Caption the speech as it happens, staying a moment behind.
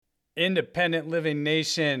Independent Living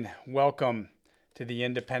Nation, welcome to the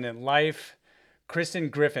Independent Life. Kristen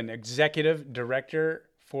Griffin, Executive Director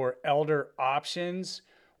for Elder Options,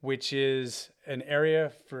 which is an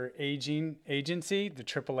area for aging agency, the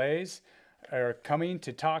AAAs, are coming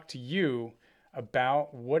to talk to you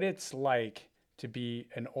about what it's like to be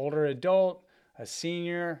an older adult, a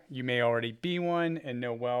senior. You may already be one and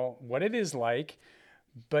know well what it is like.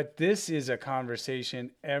 But this is a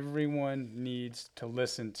conversation everyone needs to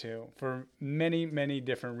listen to for many, many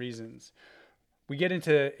different reasons. We get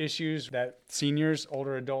into issues that seniors,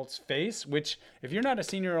 older adults face, which if you're not a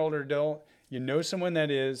senior or older adult, you know someone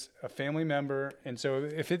that is a family member. And so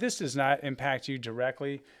if this does not impact you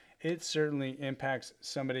directly, it certainly impacts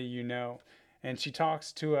somebody you know. And she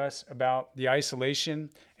talks to us about the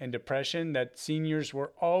isolation and depression that seniors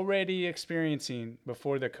were already experiencing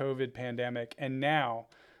before the COVID pandemic, and now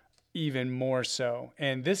even more so.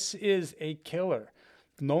 And this is a killer.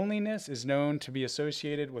 Loneliness is known to be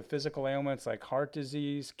associated with physical ailments like heart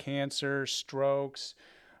disease, cancer, strokes,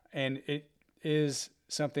 and it is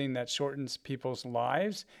something that shortens people's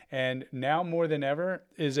lives, and now more than ever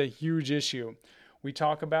is a huge issue. We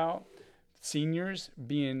talk about seniors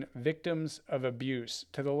being victims of abuse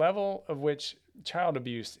to the level of which child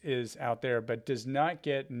abuse is out there, but does not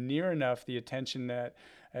get near enough the attention that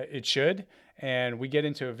it should. And we get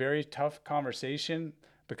into a very tough conversation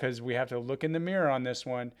because we have to look in the mirror on this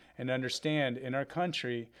one and understand in our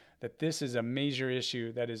country that this is a major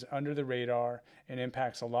issue that is under the radar and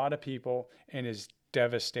impacts a lot of people and is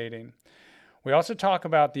devastating. We also talk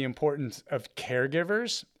about the importance of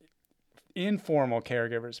caregivers, informal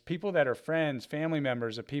caregivers, people that are friends, family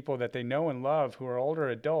members of people that they know and love who are older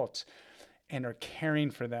adults and are caring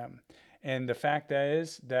for them. And the fact that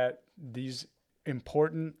is that these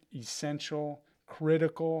important, essential,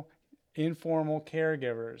 critical, informal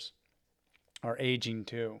caregivers are aging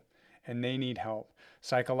too, and they need help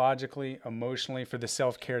psychologically, emotionally, for the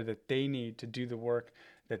self-care that they need to do the work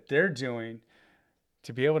that they're doing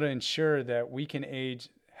to be able to ensure that we can age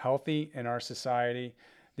healthy in our society.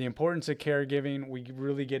 The importance of caregiving, we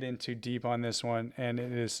really get into deep on this one, and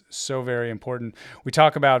it is so very important. We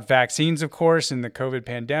talk about vaccines, of course, in the COVID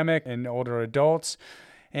pandemic and older adults.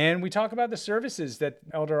 And we talk about the services that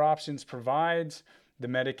Elder Options provides, the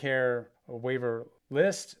Medicare waiver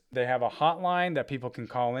list. They have a hotline that people can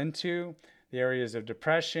call into, the areas of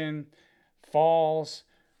depression, falls,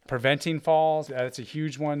 preventing falls. That's a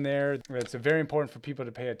huge one there. It's very important for people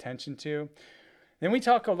to pay attention to. Then we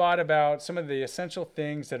talk a lot about some of the essential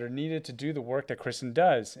things that are needed to do the work that Kristen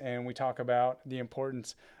does. And we talk about the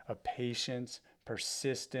importance of patience,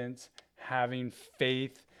 persistence, having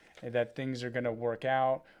faith that things are going to work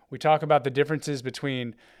out. We talk about the differences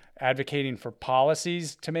between advocating for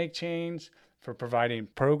policies to make change, for providing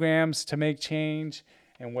programs to make change,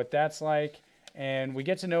 and what that's like. And we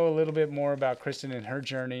get to know a little bit more about Kristen and her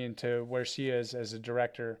journey into where she is as a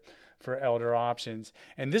director for Elder Options.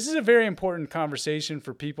 And this is a very important conversation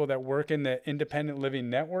for people that work in the independent living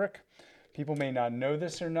network. People may not know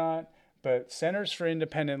this or not, but Centers for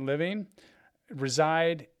Independent Living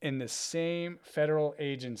reside in the same federal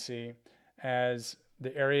agency as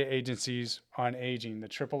the area agencies on aging, the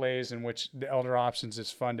AAAs, in which the Elder Options is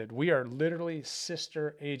funded. We are literally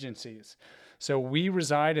sister agencies. So we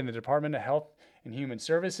reside in the Department of Health and Human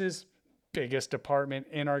Services, biggest department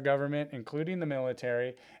in our government, including the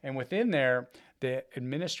military, and within there, the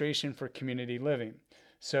Administration for Community Living.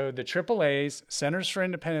 So the AAAs, Centers for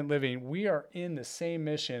Independent Living, we are in the same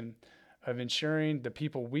mission of ensuring the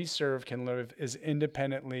people we serve can live as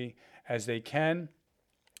independently as they can.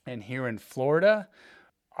 And here in Florida,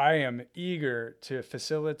 I am eager to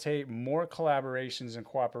facilitate more collaborations and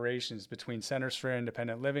cooperations between Centers for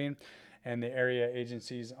Independent Living and the area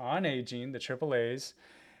agencies on aging, the AAAs,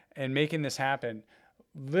 and making this happen.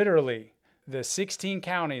 Literally, the 16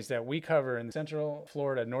 counties that we cover in Central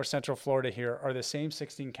Florida, North Central Florida here, are the same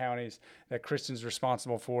 16 counties that Kristen's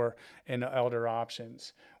responsible for in Elder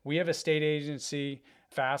Options. We have a state agency,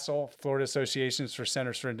 FASL, Florida Associations for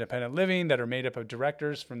Centers for Independent Living, that are made up of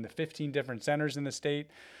directors from the 15 different centers in the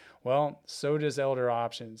state. Well, so does Elder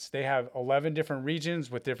Options. They have 11 different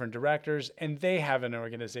regions with different directors, and they have an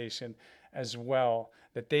organization as well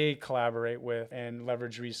that they collaborate with and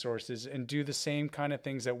leverage resources and do the same kind of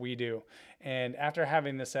things that we do. And after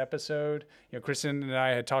having this episode, Kristen and I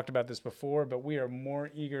had talked about this before, but we are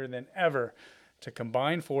more eager than ever to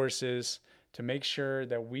combine forces to make sure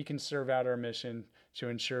that we can serve out our mission to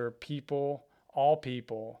ensure people, all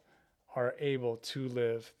people, are able to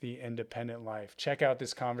live the independent life. Check out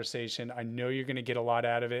this conversation. I know you're going to get a lot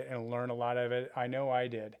out of it and learn a lot of it. I know I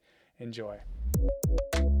did. Enjoy.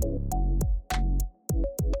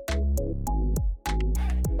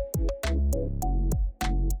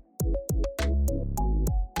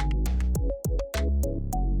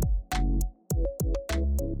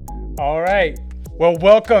 All right. Well,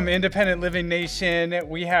 welcome, Independent Living Nation.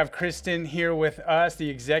 We have Kristen here with us, the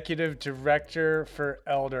Executive Director for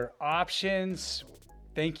Elder Options.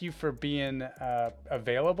 Thank you for being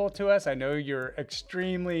available to us. I know you're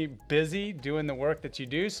extremely busy doing the work that you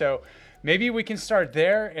do, so maybe we can start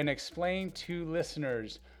there and explain to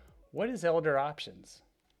listeners, what is Elder Options?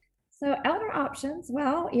 So Elder Options,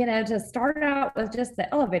 well, to start out with just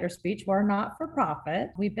the elevator speech, we're not for profit.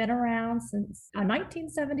 We've been around since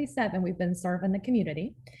 1977. We've been serving the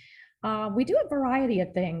community. We do a variety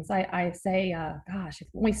of things. I say,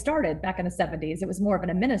 when we started back in the 70s, it was more of an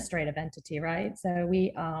administrative entity, right? So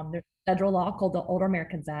there's federal law called the Older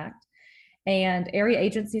Americans Act and area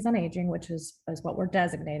agencies on aging, which is what we're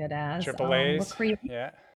designated as. Triple We're A's? created Yeah.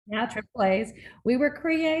 Yeah, triple A's. We were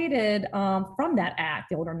created from that act,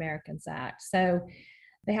 the Older Americans Act. So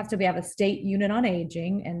they have a state unit on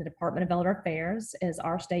aging, and the Department of Elder Affairs is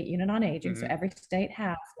our state unit on aging. So Mm-hmm. every state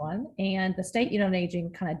has one, and the state unit on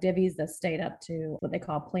aging kind of divvies the state up to what they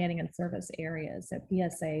call planning and service areas, so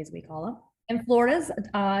PSAs we call them. And Florida's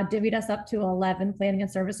divvied us up to 11 planning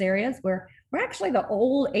and service areas. We're actually the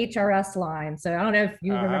old HRS line. So I don't know if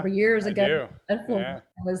you remember years I ago, do. Florida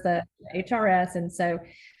Yeah. was the HRS, and so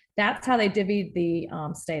that's how they divvied the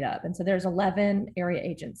state up. And so there's 11 area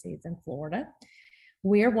agencies in Florida.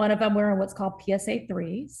 We're one of them. We're in what's called PSA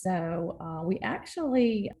 3. So we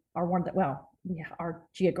actually are one that, well, we are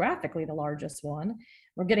geographically the largest one.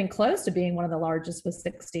 We're getting close to being one of the largest with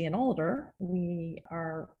 60 and older. We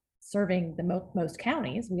are serving the most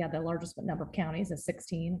counties. We have the largest number of counties, the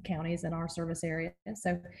 16 counties in our service area.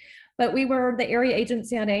 So, but we were the area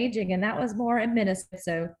agency on aging, and that was more administrative.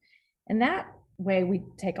 So, in that way, we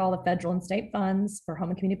take all the federal and state funds for home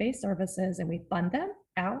and community-based services, and we fund them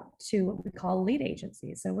out to what we call lead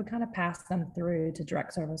agencies. So we kind of pass them through to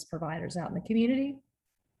direct service providers out in the community,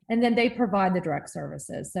 and then they provide the direct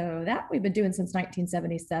services. So that we've been doing since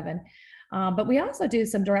 1977. But we also do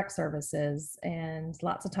some direct services, and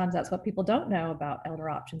lots of times that's what people don't know about Elder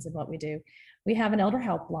Options and what we do. We have an elder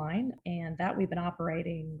helpline, and that we've been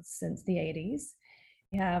operating since the 80s.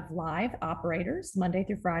 We have live operators Monday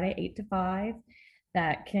through Friday, 8 to 5,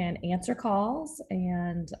 that can answer calls.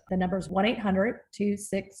 And the number is 1 800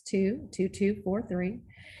 262 2243.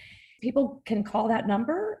 People can call that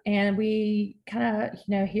number, and we kind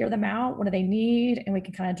of, hear them out. What do they need? And we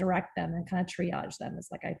can kind of direct them and kind of triage them.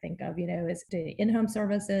 It's like I think of, is it in-home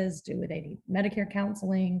services? Do they need Medicare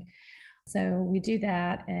counseling? So we do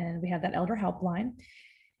that, and we have that elder helpline.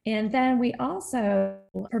 And then we also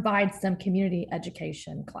provide some community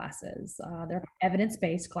education classes. They're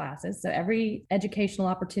evidence-based classes. So every educational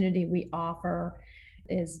opportunity we offer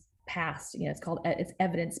is passed, it's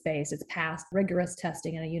evidence-based, it's passed rigorous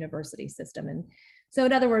testing in a university system. And so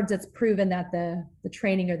in other words, it's proven that the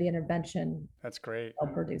training or the intervention That's great. will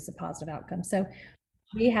produce a positive outcome. So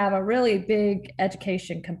we have a really big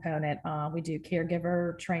education component. We do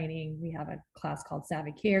caregiver training. We have a class called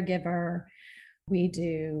Savvy Caregiver. We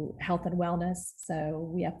do health and wellness. So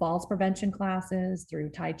we have falls prevention classes through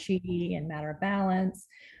Tai Chi and Matter of Balance.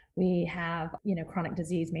 We have, chronic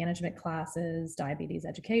disease management classes, diabetes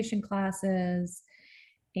education classes,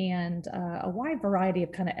 and a wide variety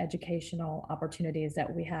of kind of educational opportunities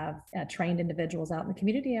that we have trained individuals out in the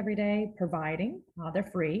community every day providing. They're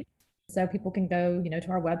free. So people can go, to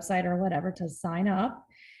our website or whatever to sign up.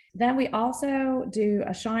 Then we also do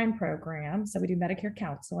a SHINE program. So we do Medicare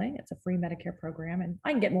counseling. It's a free Medicare program. And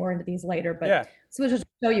I can get more into these later, but Yeah. so we'll just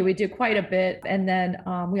show you, we do quite a bit. And then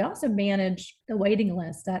we also manage the waiting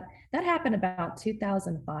list. That happened about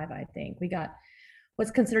 2005, I think. We got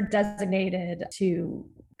what's considered designated to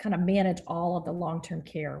kind of manage all of the long-term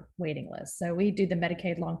care waiting lists. So we do the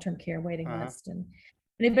Medicaid long-term care waiting list, and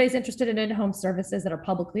anybody's interested in in-home services that are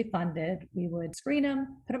publicly funded, we would screen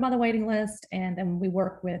them, put them on the waiting list, and then we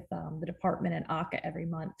work with the department and ACA every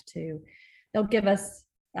month they'll give us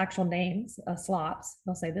actual names, slots.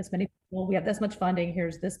 They'll say this many people, we have this much funding,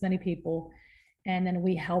 here's this many people, and then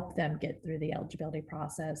we help them get through the eligibility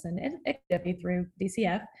process. And it could be through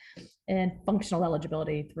DCF and functional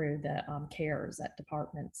eligibility through the CARES at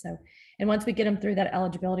department. So, and once we get them through that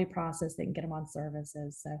eligibility process, they can get them on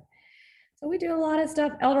services. So we do a lot of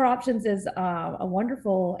stuff. Elder Options is a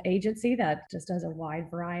wonderful agency that just does a wide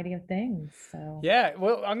variety of things. So Yeah,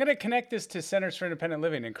 well, I'm going to connect this to Centers for Independent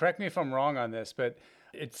Living, and correct me if I'm wrong on this, but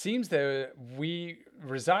it seems that we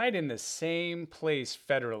reside in the same place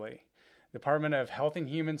federally, Department of Health and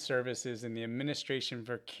Human Services and the Administration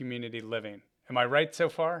for Community Living. Am I right so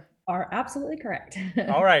far? are absolutely correct.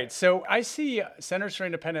 All right. So I see Centers for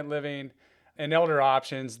Independent Living and Elder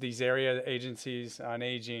Options, these area agencies on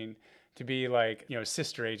aging, to be like,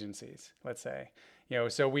 sister agencies, let's say.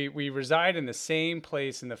 So we reside in the same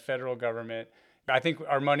place in the federal government. I think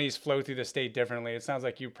our monies flow through the state differently. It sounds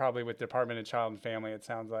like you probably with Department of Child and Family, it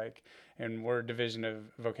sounds like, and we're Division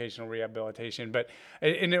of Vocational Rehabilitation. But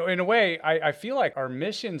in a way, I feel like our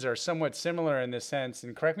missions are somewhat similar in this sense.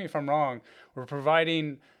 And correct me if I'm wrong, we're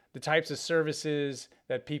providing the types of services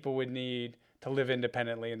that people would need to live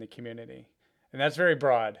independently in the community. And that's very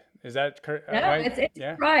broad. Is that correct? No, it's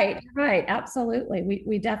Yeah. right, right. Absolutely.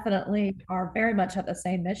 We definitely are very much at the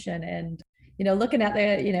same mission. And, looking at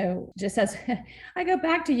just as I go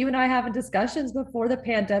back to you and I having discussions before the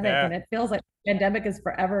pandemic, Yeah. and it feels like the pandemic is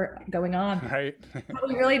forever going on. Right.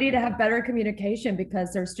 We really need to have better communication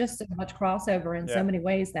because there's just so much crossover in so Yeah. many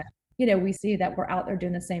ways that, we see that we're out there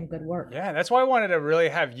doing the same good work. Yeah, that's why I wanted to really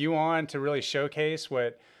have you on to really showcase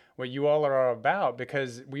what you all are about,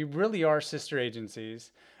 because we really are sister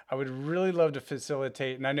agencies. I would really love to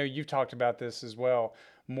facilitate, and I know you've talked about this as well,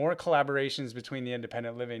 more collaborations between the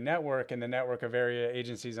Independent Living Network and the network of area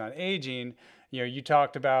agencies on aging. You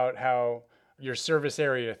talked about how your service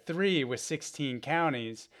area 3 with 16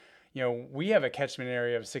 counties, we have a catchment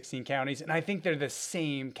area of 16 counties, and I think they're the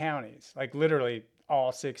same counties, like literally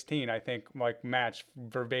all 16, I think, like match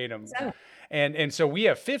verbatim. So, And so we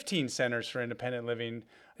have 15 centers for independent living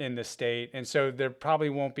in the state. And so there probably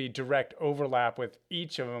won't be direct overlap with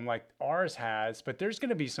each of them like ours has, but there's going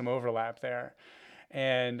to be some overlap there.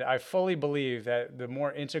 And I fully believe that the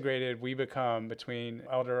more integrated we become between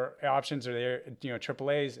elder options or the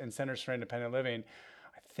AAAs and centers for independent living,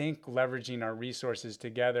 I think leveraging our resources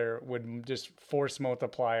together would just force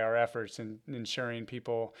multiply our efforts in ensuring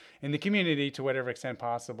people in the community, to whatever extent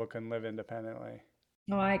possible, can live independently.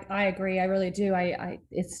 no, I agree. I really do.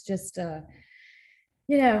 It's just,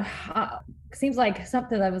 you know, uh, seems like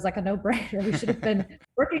something that was like a no-brainer. We should have been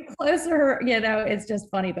working closer. It's just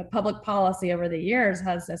funny, but public policy over the years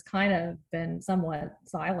has kind of been somewhat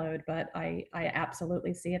siloed. But I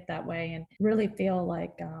absolutely see it that way, and really feel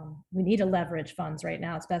like we need to leverage funds right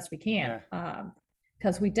now as best we can, Yeah.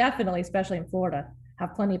 because we definitely, especially in Florida,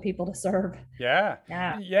 have plenty of people to serve. Yeah.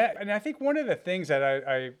 Yeah. Yeah. And I think one of the things that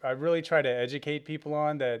I really try to educate people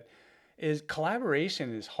on that is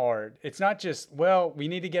collaboration is hard. It's not just, well, we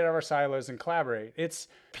need to get out of our silos and collaborate. It's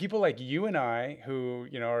people like you and I who,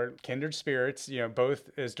 are kindred spirits, both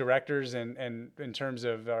as directors and in terms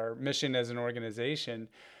of our mission as an organization.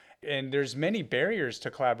 And there's many barriers to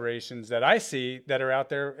collaborations that I see that are out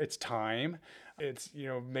there. It's time. It's,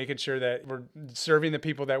 making sure that we're serving the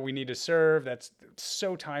people that we need to serve. That's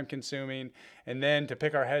so time consuming. And then to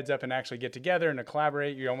pick our heads up and actually get together and to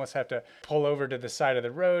collaborate, you almost have to pull over to the side of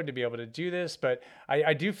the road to be able to do this. But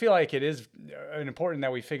I do feel like it is important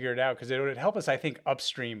that we figure it out, because it would help us, I think,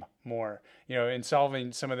 upstream more, in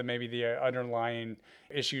solving some of maybe the underlying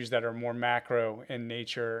issues that are more macro in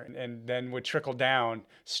nature, and then would trickle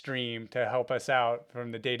downstream to help us out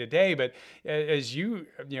from the day to day. But as you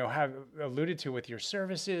have alluded to with your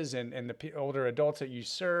services and the older adults that you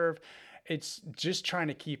serve, it's just trying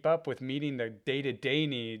to keep up with meeting the day-to-day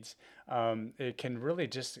needs. It can really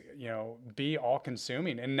just be all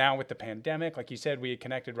consuming. And now with the pandemic, like you said, we had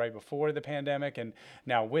connected right before the pandemic, and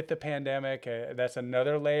now with the pandemic, that's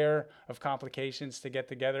another layer of complications to get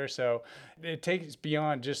together. So it takes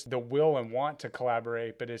beyond just the will and want to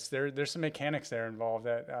collaborate, but there's some mechanics there involved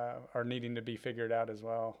that are needing to be figured out as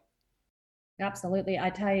well. Absolutely.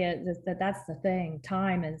 I tell you that's the thing.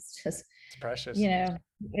 Time is just, It's precious. you know,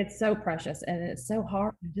 it's so precious, and it's so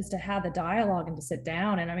hard just to have the dialogue and to sit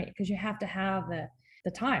down. And I mean, because you have to have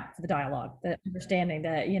the time for the dialogue, the understanding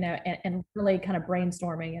that, and really kind of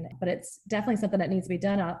brainstorming. But it's definitely something that needs to be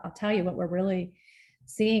done. I'll tell you what we're really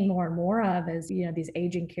seeing more and more of is, these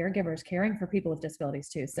aging caregivers caring for people with disabilities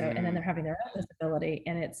too. So, and then they're having their own disability,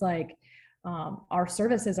 and it's like, our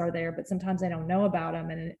services are there, but sometimes they don't know about them.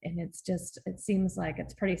 And it seems like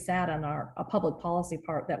it's pretty sad on our public policy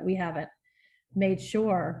part that we haven't made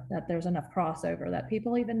sure that there's enough crossover, that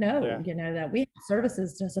people even know, that we have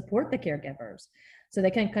services to support the caregivers so they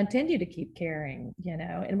can continue to keep caring,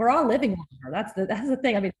 and we're all living longer. That's the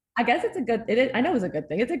thing. I mean, I guess it's a good, it is, I know it's a good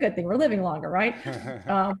thing. It's a good thing. We're living longer, right?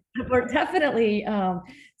 We're definitely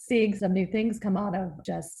seeing some new things come out of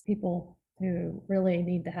just people who really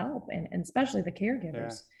need the help, and especially the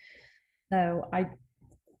caregivers. So I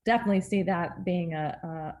definitely see that being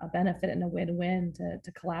a benefit and a win-win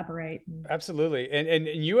to collaborate. Absolutely. And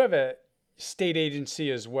you have a state agency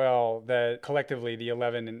as well that collectively the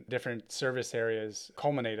 11 different service areas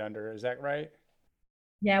culminate under. Is that right?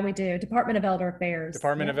 Yeah, we do. Department of Elder Affairs.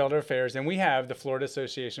 Department Yeah. of Elder Affairs. And we have the Florida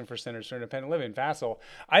Association for Centers for Independent Living, FASL.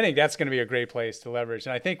 I think that's going to be a great place to leverage.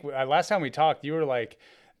 And I think last time we talked, you were like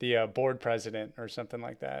the board president or something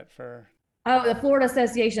like that for. Oh, the Florida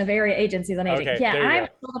Association of Area Agencies on Aging. Okay, Yeah, there you I'm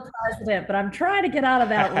go. still the president, but I'm trying to get out of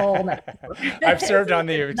that role now. I've served on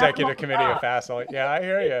the It's not a executive whole committee of job. FASL. Yeah, I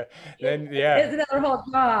hear you. Then It's yeah, another whole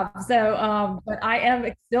job. So, but I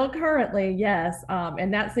am still currently, yes,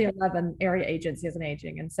 and that's the 11 area agencies on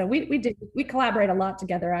aging. And so we collaborate a lot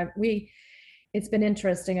together. It's been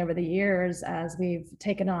interesting over the years as we've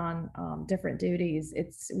taken on different duties.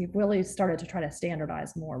 We've really started to try to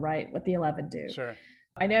standardize more, right? What the 11 do. sure.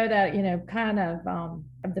 I know that, kind of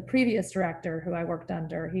the previous director who I worked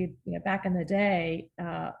under, back in the day,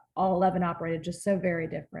 all 11 operated just so very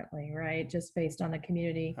differently, right? Just based on the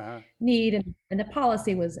community Uh-huh. need, and the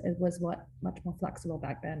policy was what much more flexible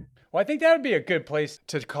back then. Well, I think that would be a good place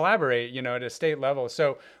to collaborate, at a state level.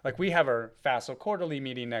 So, like, we have our FASL quarterly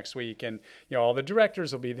meeting next week, and all the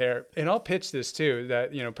directors will be there. And I'll pitch this too,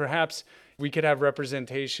 that perhaps we could have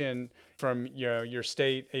representation from your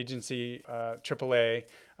state agency, AAA,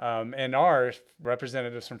 and our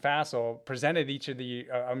representatives from FASL presented each of the.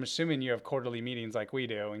 I'm assuming you have quarterly meetings like we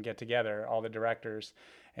do and get together all the directors.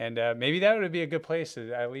 And maybe that would be a good place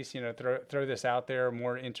to at least throw this out there,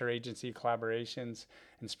 more interagency collaborations,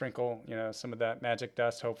 and sprinkle some of that magic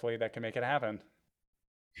dust. Hopefully, that can make it happen.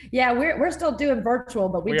 Yeah, we're still doing virtual,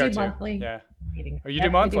 but we We are do too. monthly Yeah. meetings. Oh, you do Yep, we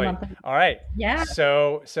do monthly. monthly. All right. Yeah.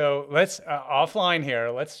 So let's offline here.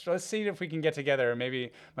 Let's see if we can get together.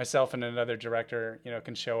 Maybe myself and another director,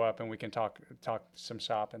 can show up and we can talk some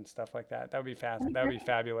shop and stuff like that. That would be fast. That would be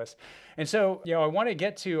fabulous. And so I want to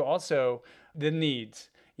get to also the needs,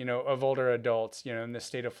 of older adults, in the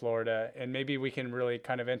state of Florida, and maybe we can really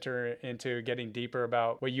kind of enter into getting deeper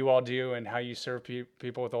about what you all do and how you serve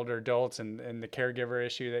people with older adults, and the caregiver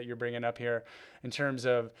issue that you're bringing up here in terms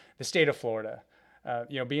of the state of Florida.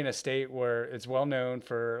 Being a state where it's well known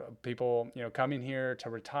for people, coming here to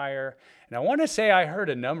retire. And I want to say I heard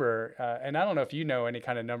a number, and I don't know if you know any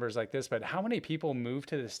kind of numbers like this, but how many people move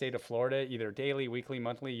to the state of Florida, either daily, weekly,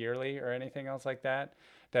 monthly, yearly, or anything else like that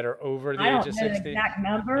are over the I age don't of know the 60? exact Yeah,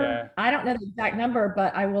 number. I don't know the exact number,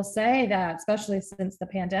 but I will say that, especially since the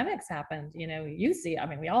pandemic's happened, you see, I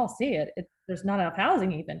mean, we all see it. There's not enough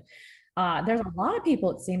housing even. There's a lot of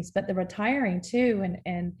people, it seems, but they're retiring too.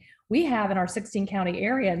 And we have in our 16 county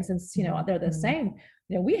area, and since, they're the same,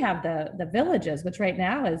 we have the villages, which right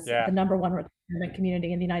now is yeah. the number one retirement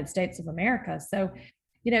community in the United States of America. So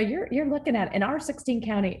you're looking at, in our 16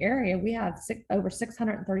 county area, we have over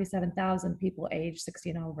 637,000 people age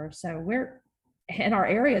 60 and over. So and our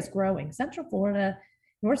area is growing. Central Florida,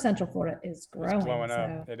 North Central Florida is It's growing. blowing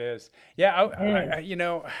up. So It is. Yeah, it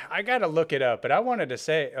is. I got to look it up, but I wanted to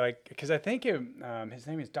say, like, because I think his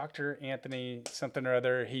name is Dr. Anthony something or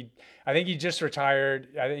other. I think he just retired.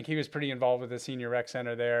 I think he was pretty involved with the senior rec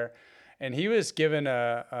center there, and he was given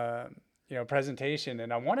a presentation,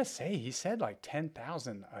 and I want to say he said like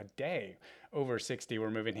 10,000 a day over 60 were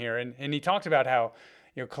moving here, and he talked about how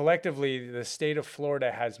collectively the state of Florida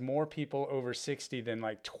has more people over 60 than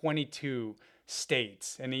like 22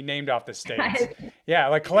 states, and he named off the states. Yeah,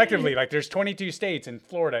 like collectively, like there's 22 states, and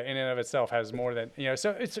Florida in and of itself has more than,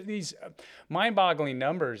 so it's these mind-boggling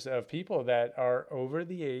numbers of people that are over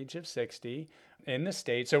the age of 60 in the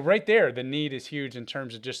state. So right there, the need is huge in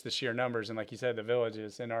terms of just the sheer numbers. And like you said, the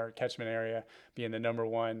villages in our catchment area being the number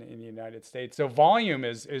one in the United States. So volume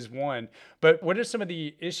is one. But what are some of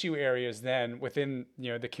the issue areas then within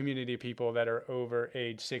the community of people that are over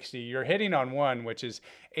age 60? You're hitting on one, which is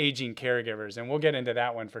aging caregivers. And we'll get into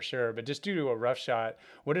that one for sure. But just due to a rough shot,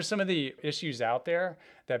 what are some of the issues out there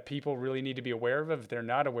that people really need to be aware of if they're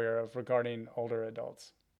not aware of regarding older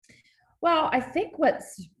adults? Well, I think what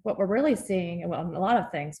we're really seeing, well, a lot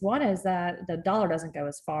of things. One is that the dollar doesn't go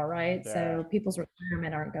as far, right? Yeah. So people's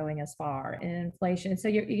retirement aren't going as far, and inflation. So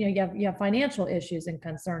you have financial issues and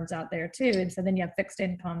concerns out there too, and so then you have fixed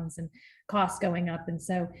incomes and costs going up, and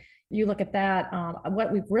so you look at that.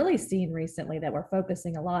 What we've really seen recently that we're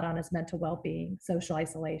focusing a lot on is mental well-being, social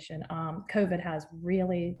isolation. COVID has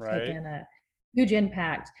really Right. taken a huge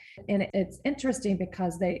impact. And it's interesting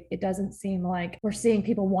because it doesn't seem like we're seeing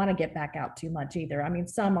people want to get back out too much either. I mean,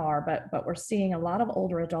 some are, but we're seeing a lot of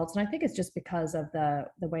older adults. And I think it's just because of the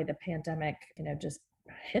way the pandemic, just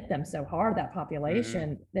hit them so hard, that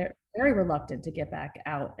population. They're very reluctant to get back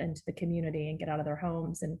out into the community and get out of their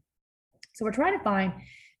homes. And so we're trying to find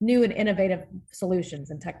new and innovative solutions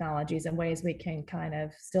and technologies and ways we can kind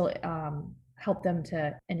of still help them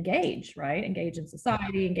to engage, right? Engage in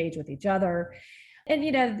society, engage with each other.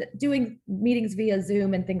 And, doing meetings via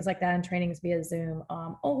Zoom and things like that and trainings via Zoom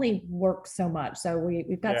only works so much. So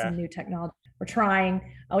we've got some new technology we're trying.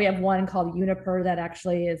 We have one called Uniper that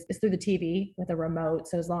actually is through the TV with a remote.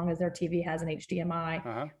 So as long as their TV has an HDMI,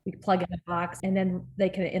 Uh-huh. we plug in a box and then they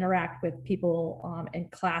can interact with people in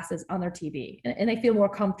classes on their TV. And they feel more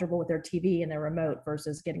comfortable with their TV and their remote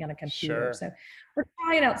versus getting on a computer. Sure. So we're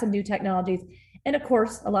trying out some new technologies. And of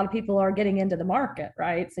course, a lot of people are getting into the market,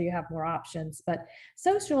 right? So you have more options. But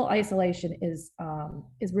social isolation is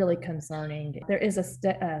really concerning. There is a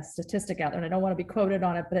statistic out there, and I don't want to be quoted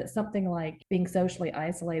on it, but it's something like being socially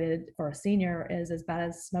isolated for a senior is as bad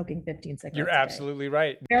as smoking 15 You're cigarettes a day. absolutely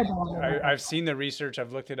right. Terrible. I've seen the research.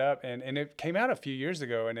 I've looked it up, and it came out a few years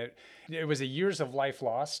ago, and it was a years of life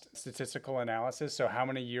lost statistical analysis. So how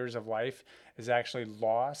many years of life is actually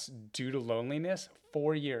lost due to loneliness?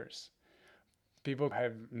 4 years. People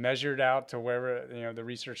have measured out to wherever, the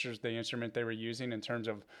researchers, the instrument they were using in terms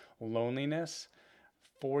of loneliness,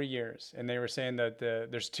 4 years. And they were saying that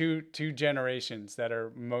there's two generations that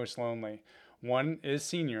are most lonely. One is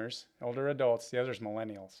seniors, older adults. The other is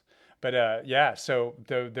millennials. But yeah, so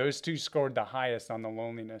those two scored the highest on the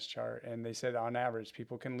loneliness chart. And they said on average,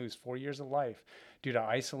 people can lose 4 years of life due to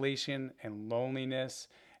isolation and loneliness.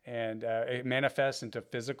 And it manifests into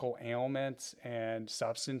physical ailments and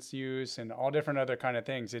substance use and all different other kind of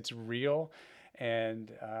things. It's real.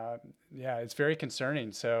 And yeah, it's very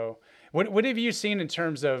concerning. So what have you seen in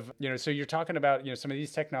terms of, so you're talking about, some of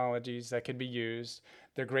these technologies that could be used.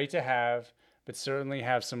 They're great to have, but certainly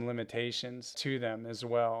have some limitations to them as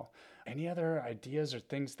well. Any other ideas or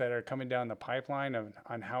things that are coming down the pipeline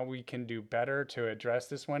on how we can do better to address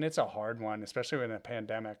this one? It's a hard one, especially with a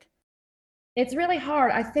pandemic. It's really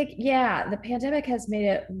hard. I think, yeah, the pandemic has made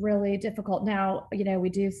it really difficult. Now, we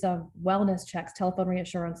do some wellness checks, telephone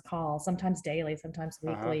reassurance calls, sometimes daily, sometimes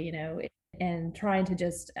Uh-huh. weekly, and trying to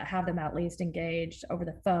just have them at least engaged over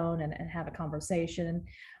the phone and have a conversation.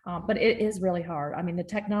 But it is really hard. I mean, the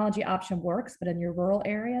technology option works, but in your rural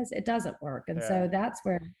areas, it doesn't work. And Yeah. so that's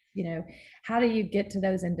where, how do you get to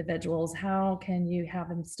those individuals? How can you have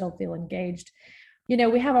them still feel engaged?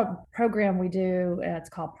 We have a program we do, it's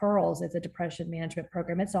called Pearls. It's a depression management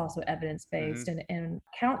program. It's also Mm-hmm. evidence-based, and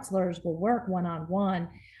counselors will work one-on-one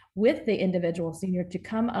with the individual senior to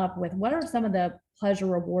come up with what are some of the pleasure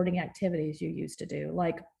rewarding activities you used to do.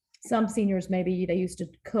 Like some seniors, maybe they used to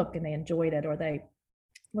cook and they enjoyed it, or they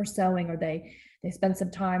were sewing, or they spent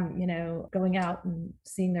some time, going out and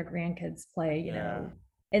seeing their grandkids play, Yeah.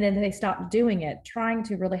 and then they stopped doing it, trying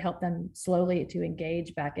to really help them slowly to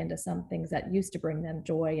engage back into some things that used to bring them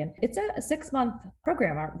joy. And it's a 6-month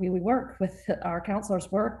program. We work with our counselors,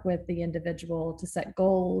 work with the individual to set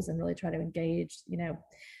goals and really try to engage,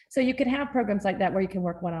 so you can have programs like that where you can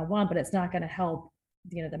work one-on-one, but it's not going to help,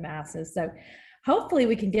 the masses. So hopefully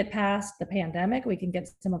we can get past the pandemic, we can get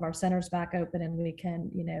some of our centers back open, and we can,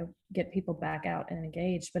 get people back out and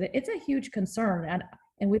engaged. But it's a huge concern,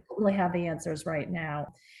 and we don't really have the answers right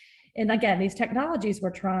now. And again, these technologies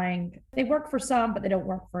we're trying, they work for some, but they don't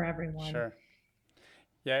work for everyone. Sure.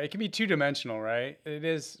 Yeah, it can be two-dimensional, right? It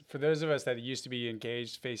is for those of us that used to be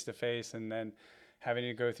engaged face to face and then having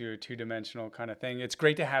to go through a two-dimensional kind of thing. It's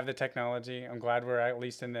great to have the technology. I'm glad we're at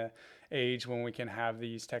least in the age when we can have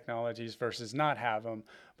these technologies versus not have them.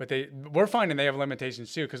 But we're finding they have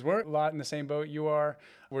limitations too, because we're a lot in the same boat you are.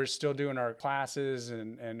 We're still doing our classes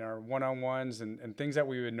and our one-on-ones and things that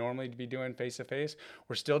we would normally be doing face to face.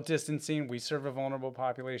 We're still distancing. We serve a vulnerable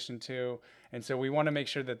population too. And so we want to make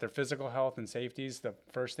sure that their physical health and safety is the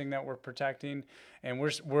first thing that we're protecting. And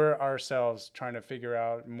we're ourselves trying to figure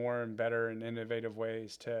out more and better and innovative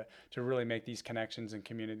ways to really make these connections and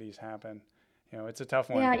communities happen. It's a tough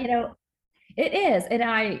one. Yeah, it is. And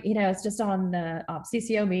it's just on the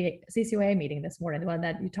CCOA meeting this morning, the one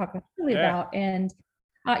that you talked really Yeah. about. And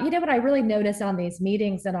what I really notice on these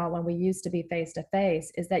meetings and all when we used to be face to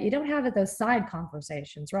face is that you don't have those side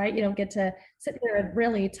conversations, right? You don't get to sit there and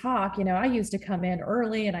really talk. I used to come in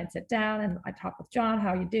early and I'd sit down and I'd talk with John,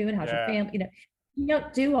 how you doing? How's your Yeah. family? You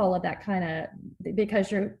don't do all of that kind of,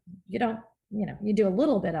 because you don't, you do a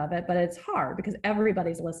little bit of it, but it's hard because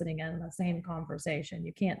everybody's listening in the same conversation.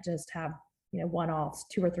 You can't just have, one-offs,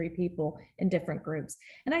 2 or 3 people in different groups.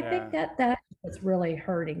 And I Yeah. think that is really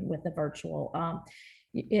hurting with the virtual.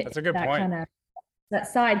 That's a good That point. kind of that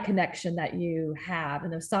side connection that you have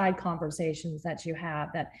and those side conversations that you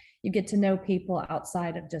have, that you get to know people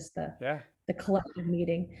outside of just Yeah. the collective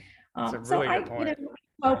meeting. That's a So really good point.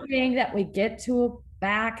 hoping that we get to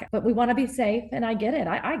back, but we want to be safe. And I get it.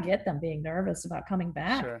 I get them being nervous about coming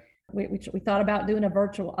back. Sure. we thought about doing a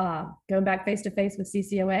virtual, going back face to face with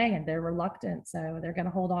CCOA, and they're reluctant. So they're going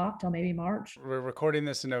to hold off till maybe March. We're recording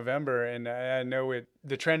this in November, and I know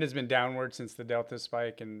the trend has been downward since the Delta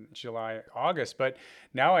spike in July, August. But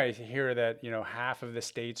now I hear that, half of the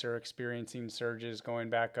states are experiencing surges going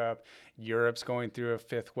back up. Europe's going through a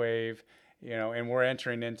fifth wave, and we're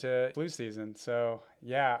entering into flu season. So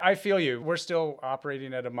yeah, I feel you. We're still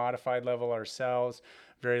operating at a modified level ourselves,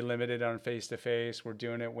 very limited on face to face. We're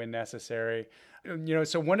doing it when necessary.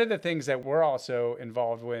 So one of the things that we're also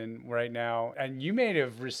involved in right now, and you may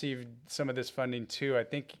have received some of this funding too. I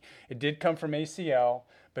think it did come from ACL,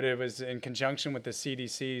 but it was in conjunction with the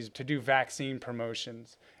CDC's to do vaccine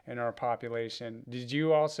promotions in our population. Did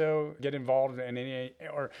you also get involved in any,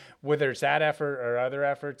 or whether it's that effort or other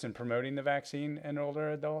efforts in promoting the vaccine in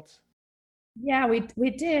older adults? Yeah, we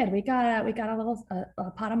did. We got a little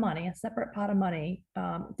a pot of money, a separate pot of money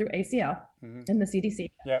through ACL and the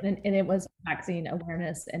CDC, Yeah. and it was vaccine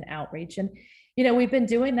awareness and outreach. And we've been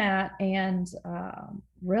doing that, and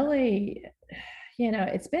really,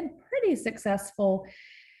 it's been pretty successful.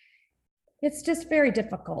 It's just very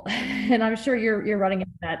difficult, and I'm sure you're running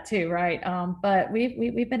into that too, right? But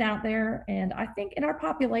we've been out there, and I think in our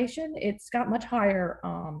population, it's got much higher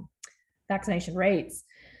vaccination rates.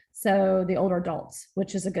 So the older adults,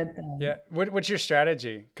 which is a good thing. Yeah. What's your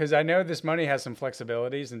strategy? Because I know this money has some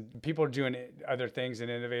flexibilities, and people are doing other things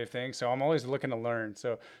and innovative things. So I'm always looking to learn.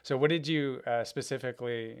 So what did you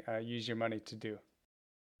specifically use your money to do?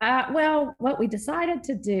 Well, what we decided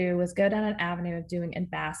to do was go down an avenue of doing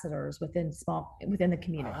ambassadors within the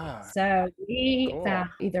community. So we Cool. found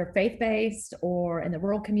either faith-based or in the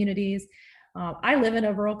rural communities. I live in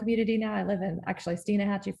a rural community now. I live in actually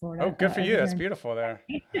Steenahatchee, Florida. Oh, good for you. That's beautiful there.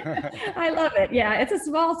 I love it. Yeah, it's a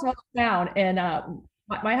small town, and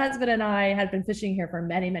my husband and I had been fishing here for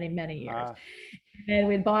many, many, many years, and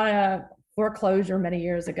we'd bought a foreclosure many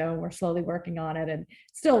years ago, and we're slowly working on it, and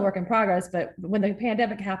still a work in progress. But when the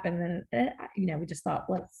pandemic happened, and we just thought,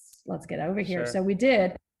 let's get over here. Sure. So we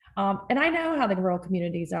did. And I know how the rural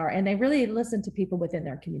communities are, and they really listen to people within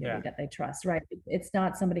their community that they trust, right? It's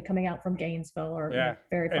not somebody coming out from Gainesville or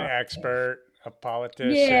very far. An expert, a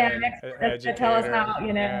politician, to tell us how,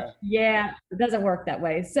 it doesn't work that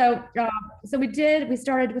way. So we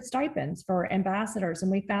started with stipends for ambassadors,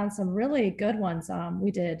 and we found some really good ones.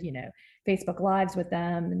 We did, Facebook Lives with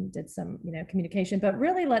them and did some, communication, but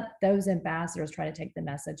really let those ambassadors try to take the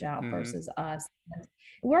message out versus us. And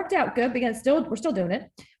it worked out good because we're still doing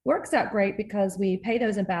it. Works out great because we pay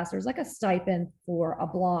those ambassadors like a stipend for a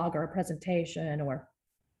blog or a presentation or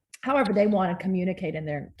however they want to communicate in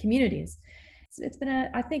their communities. It's been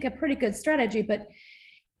I think a pretty good strategy, but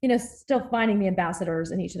still finding the ambassadors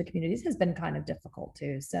in each of the communities has been kind of difficult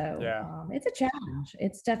too. So it's a challenge.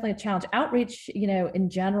 It's definitely a challenge. Outreach, in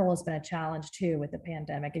general has been a challenge too with the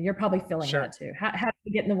pandemic, and you're probably feeling that too. How do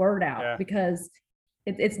you get the word out? Because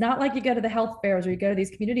it's not like you go to the health fairs or you go to these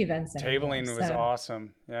community events anymore. Tabling was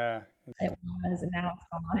awesome. Yeah. It was, and now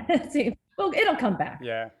it's gone. Well, it'll come back.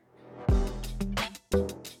 Yeah.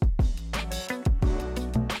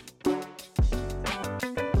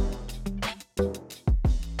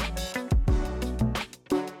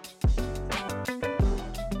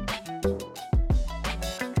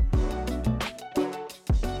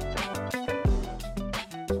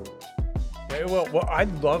 Well, I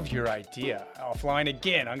love your idea. Offline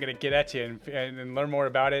again, I'm going to get at you and learn more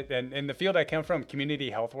about it. And in the field I come from, community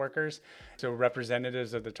health workers, so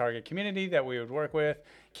representatives of the target community that we would work with,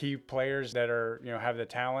 key players that are, have the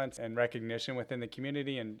talents and recognition within the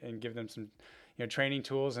community, and give them some, training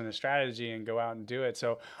tools and a strategy and go out and do it.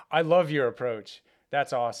 So I love your approach.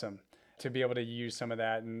 That's awesome to be able to use some of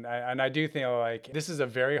that. And I do think like this is a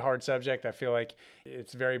very hard subject. I feel like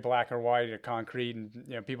it's very black or white or concrete,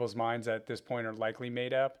 and people's minds at this point are likely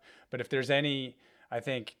made up. But if there's any, I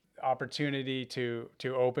think, opportunity to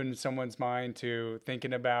open someone's mind to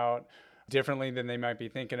thinking about differently than they might be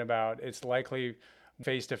thinking about, it's likely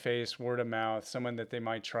face-to-face, word of mouth, someone that they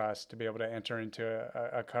might trust to be able to enter into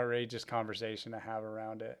a courageous conversation to have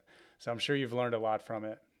around it. So I'm sure you've learned a lot from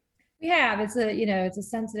it. We have. It's a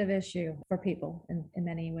sensitive issue for people in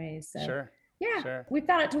many ways. So we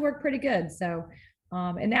found it to work pretty good. So,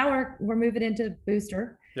 and now we're moving into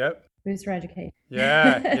booster education.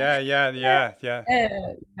 Yeah.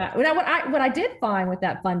 What I did find with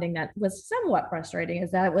that funding that was somewhat frustrating is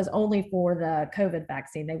that it was only for the COVID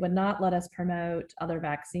vaccine. They would not let us promote other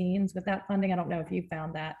vaccines with that funding. I don't know if you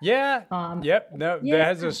found that. Yeah. That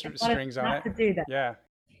has those strings on it. To do that. Yeah.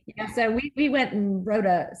 Yeah, so we went and wrote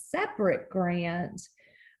a separate grant,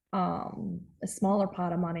 a smaller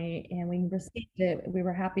pot of money, and we received it. We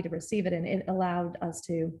were happy to receive it, and it allowed us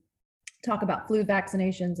to talk about flu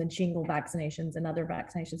vaccinations and shingle vaccinations and other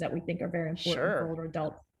vaccinations that we think are very important for Sure. older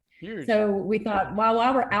adults. Huge. So we thought,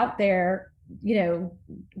 while we're out there,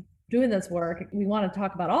 doing this work, we want to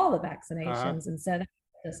talk about all the Uh-huh. vaccinations. And so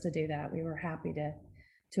just to do that, we were happy to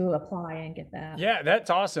apply and get that. Yeah, that's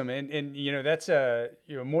awesome. And that's a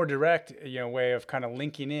more direct, way of kind of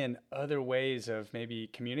linking in other ways of maybe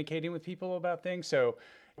communicating with people about things. So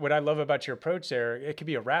what I love about your approach there, it could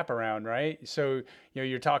be a wraparound, right? So,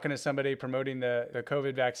 you're talking to somebody promoting the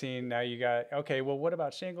COVID vaccine. Now you got, okay, well, what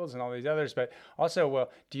about shingles and all these others? But also, well,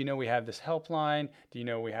 do you know we have this helpline? Do you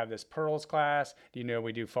know we have this Pearls class? Do you know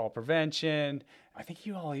we do fall prevention? I think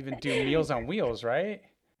you all even do Meals on Wheels, right?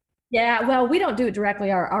 Yeah, well, we don't do it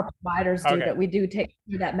directly. Our providers do, Okay. but we do take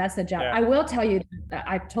that message out. Yeah. I will tell you that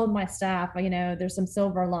I've told my staff, there's some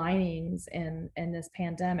silver linings in this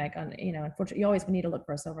pandemic. Unfortunately, you always need to look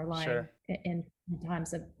for a silver lining Sure. in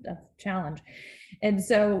times of challenge. And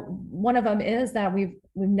so one of them is that we've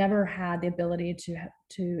never had the ability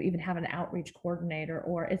to even have an outreach coordinator,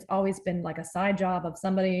 or it's always been like a side job of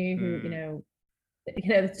somebody who, Mm.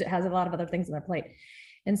 has a lot of other things on their plate.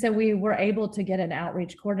 And so we were able to get an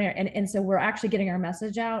outreach coordinator. And so we're actually getting our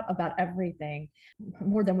message out about everything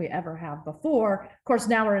more than we ever have before. Of course,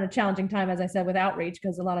 now we're in a challenging time, as I said, with outreach,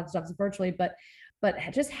 because a lot of stuff's virtually, but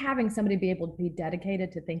just having somebody be able to be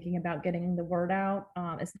dedicated to thinking about getting the word out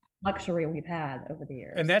is a luxury we've had over the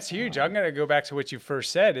And years. that's huge. I'm going to go back to what you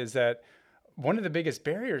first said, is that one of the biggest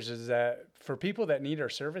barriers is that for people that need our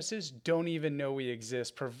services don't even know we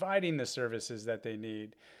exist, providing the services that they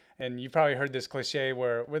need. And you've probably heard this cliche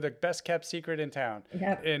where we're the best kept secret in town.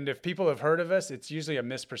 Yep. And if people have heard of us, it's usually a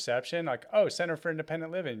misperception, like, oh, Center for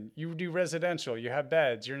Independent Living, you do residential, you have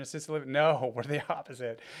beds, you're in assisted living. No, we're the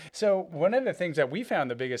opposite. So one of the things that we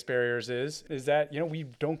found the biggest barriers is that, we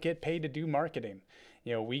don't get paid to do marketing.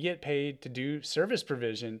 We get paid to do service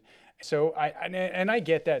provision. So I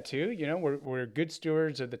get that too. We're good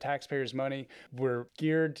stewards of the taxpayers' money. We're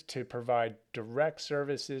geared to provide direct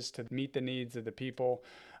services to meet the needs of the people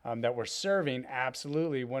that we're serving.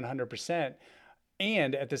 Absolutely, 100%.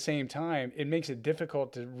 And at the same time, it makes it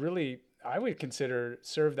difficult to really, I would consider,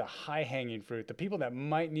 serve the high hanging fruit. The people that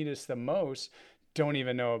might need us the most don't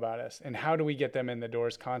even know about us. And how do we get them in the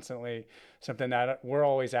doors constantly? Something that we're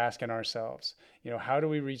always asking ourselves. How do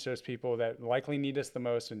we reach those people that likely need us the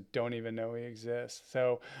most and don't even know we exist?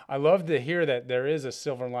 So I love to hear that there is a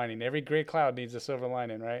silver lining. Every gray cloud needs a silver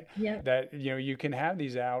lining, right? Yep. That, you can have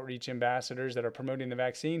these outreach ambassadors that are promoting the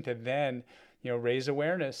vaccine to then, raise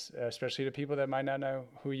awareness, especially to people that might not know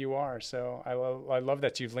who you are. So I love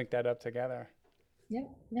that you've linked that up together. Yep.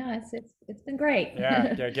 No, it's been great.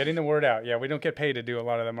 Yeah, yeah, getting the word out. Yeah, we don't get paid to do a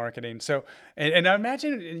lot of the marketing. So, and I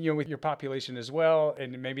imagine, with your population as well,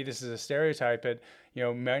 and maybe this is a stereotype, but,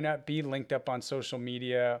 might not be linked up on social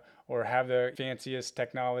media or have the fanciest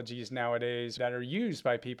technologies nowadays that are used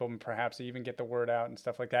by people and perhaps even get the word out and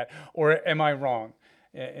stuff like that. Or am I wrong?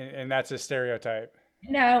 And that's a stereotype.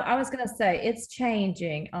 No, I was going to say it's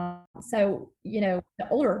changing. So, the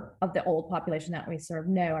older of the old population that we serve,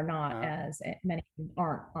 no, are not, Uh, as many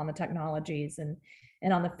aren't on the technologies and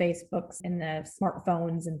on the Facebooks and the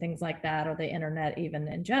smartphones and things like that, or the internet even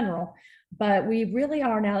in general. But we really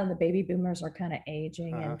are, now that the baby boomers are kind of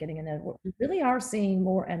aging uh-huh. and getting in there, we really are seeing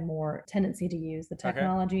more and more tendency to use the Okay.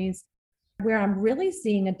 technologies. Where I'm really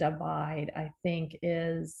seeing a divide, I think,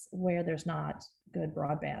 is where there's not good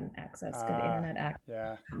broadband access, good Uh, internet access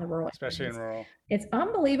yeah, in the rural especially in areas. rural. It's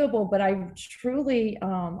unbelievable, but I truly,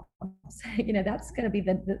 that's going to be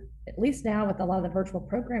at least now with a lot of the virtual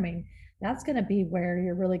programming, that's going to be where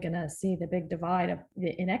you're really going to see the big divide of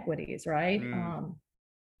the inequities, right? Mm.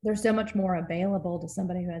 There's so much more available to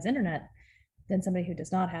somebody who has internet than somebody who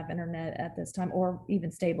does not have internet at this time, or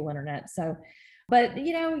even stable internet. So, but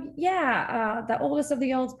yeah, the oldest of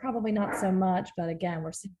the olds probably not so much. But again,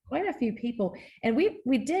 we're seeing quite a few people, and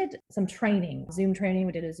we did some training, Zoom training.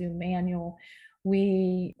 We did a Zoom manual.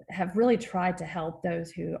 We have really tried to help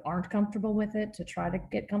those who aren't comfortable with it to try to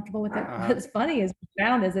get comfortable with it. Uh-huh. What's funny is we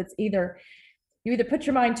found is it's either you either put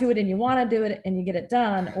your mind to it and you want to do it and you get it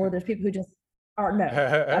done, or there's people who just are no,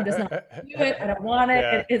 I'm just not do it. I don't want it.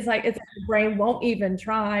 Yeah. It's like your brain won't even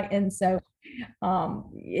try. And so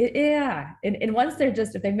yeah. And once they're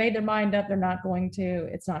just, if they made their mind up, they're not going to,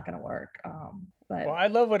 it's not going to work. Well, But I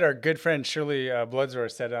love what our good friend Shirley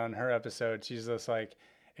Bloodsworth said on her episode. She's just like,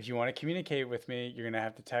 if you want to communicate with me, you're going to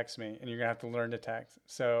have to text me and you're going to have to learn to text.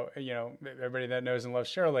 So, everybody that knows and loves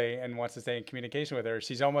Shirley and wants to stay in communication with her,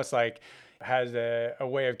 she's almost like has a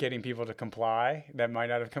way of getting people to comply that might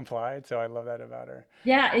not have complied. So I love that about her.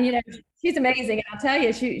 Yeah, and she's amazing. And I'll tell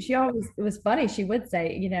you, she always, it was funny. She would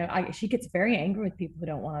say, she gets very angry with people who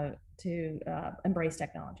don't want to embrace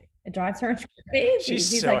technology. It drives her crazy. She's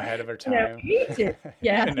She's so like, ahead of her time. me too.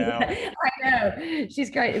 Yeah, I know. I know.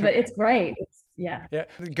 She's great, but it's great. Yeah. Yeah.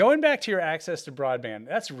 Going back to your access to broadband,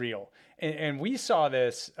 that's real. And we saw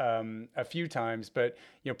this a few times, but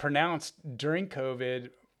pronounced during COVID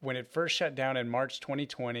when it first shut down in March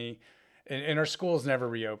 2020. And our schools never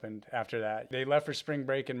reopened after that. They left for spring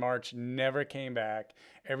break in March, never came back.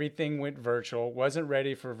 Everything went virtual, wasn't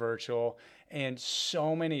ready for virtual. And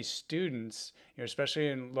so many students, especially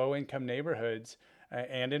in low income neighborhoods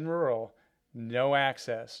and in rural, no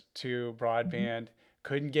access to broadband,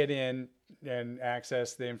 couldn't get in and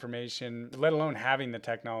access the information, let alone having the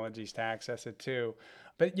technologies to access it too.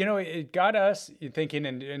 But it got us thinking,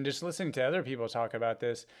 and just listening to other people talk about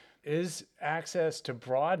this, is access to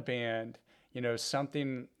broadband,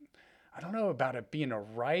 something, I don't know about it being a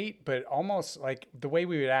right, but almost like the way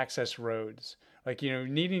we would access roads, like,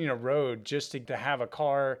 needing a road just to have a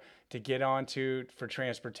car to get onto for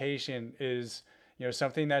transportation is,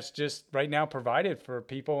 something that's just right now provided for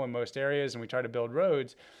people in most areas. And we try to build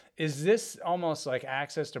roads. Is this almost like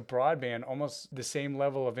access to broadband, almost the same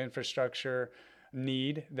level of infrastructure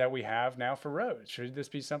need that we have now for roads? Should this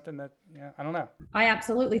be something that, I don't know. I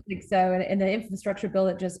absolutely think so. And the infrastructure bill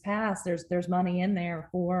that just passed, there's money in there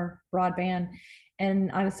for broadband.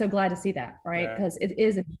 And I was so glad to see that, right? Yeah. Because it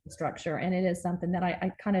is infrastructure and it is something that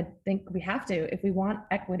I kind of think we have to, if we want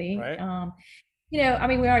equity. Right. We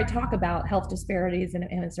already talk about health disparities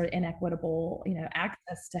and sort of inequitable,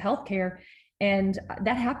 access to healthcare. And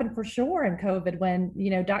that happened for sure in COVID when,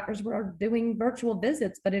 doctors were doing virtual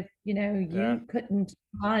visits, but if, you couldn't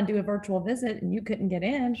come on and do a virtual visit and you couldn't get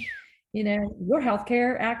in, your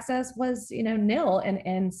healthcare access was, nil.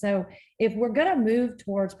 And so if we're going to move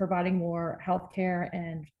towards providing more healthcare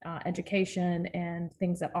and education and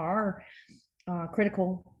things that are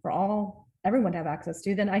critical for everyone to have access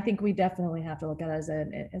to, then I think we definitely have to look at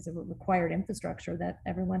it as a required infrastructure that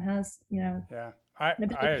everyone has, Yeah, I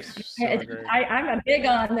so agree. I'm big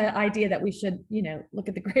on the idea that we should, look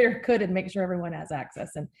at the greater good and make sure everyone has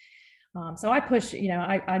access. And so I push,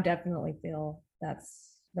 I definitely feel that's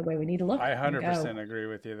the way we need to look. I 100% agree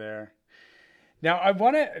with you there. Now I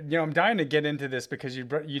want to, I'm dying to get into this because you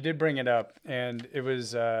did bring it up, and it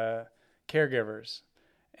was caregivers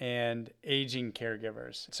and aging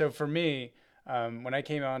caregivers. So for me, when I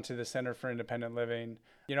came on to the Center for Independent Living,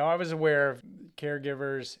 I was aware of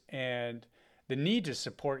caregivers and the need to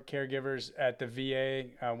support caregivers at the VA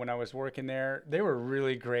when I was working there. They were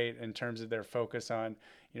really great in terms of their focus on,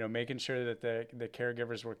 making sure that the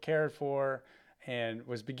caregivers were cared for, and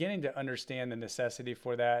was beginning to understand the necessity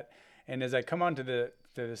for that. And as I come onto the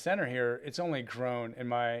center here, it's only grown in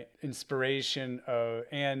my inspiration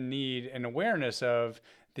and need and awareness of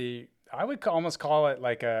I would almost call it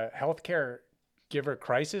like a healthcare giver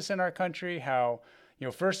crisis in our country. How,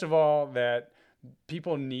 first of all, that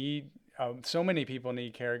people need, so many people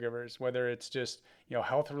need caregivers, whether it's just,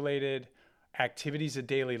 health related activities of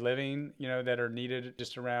daily living, that are needed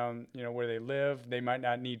just around, where they live. They might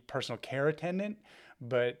not need personal care attendant,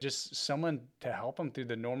 but just someone to help them through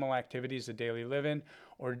the normal activities of daily living,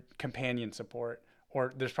 or companion support,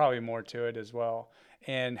 or there's probably more to it as well.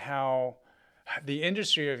 And how the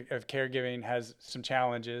industry of caregiving has some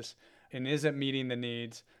challenges and isn't meeting the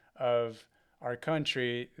needs of our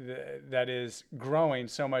country that is growing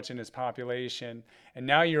so much in its population. And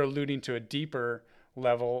now you're alluding to a deeper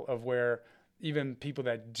level of where even people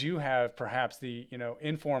that do have perhaps the,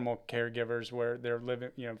 informal caregivers where they're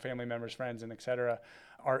living, family members, friends, and et cetera,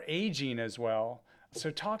 are aging as well. So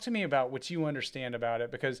talk to me about what you understand about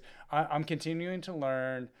it, because I'm continuing to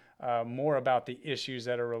learn more about the issues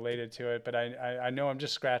that are related to it, but I know I'm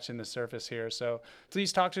just scratching the surface here. So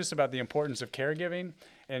please talk to us about the importance of caregiving,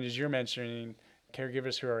 and as you're mentioning,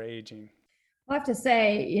 caregivers who are aging. I have to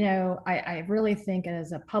say, I really think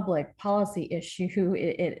as a public policy issue,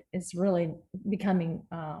 it is really becoming,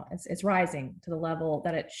 it's rising to the level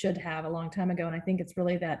that it should have a long time ago. And I think it's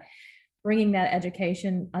really that bringing that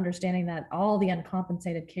education, understanding that all the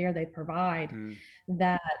uncompensated care they provide,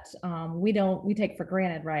 that we take for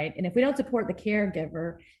granted, right? And if we don't support the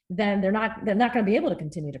caregiver, then they're not going to be able to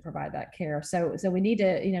continue to provide that care. So we need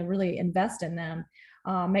to, really invest in them.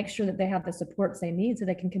 make sure that they have the supports they need so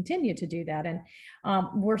they can continue to do that. And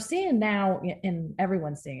we're seeing now, and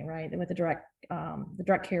everyone's seeing, right, with the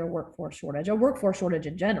direct care workforce shortage, a workforce shortage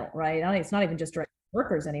in general, right? It's not even just direct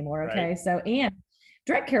workers anymore. Okay. Right. So, and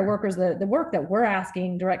direct care workers, the work that we're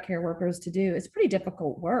asking direct care workers to do is pretty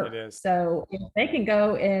difficult work. It is. So if they can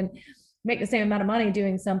go and make the same amount of money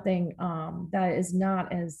doing something that is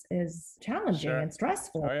not as challenging Sure. and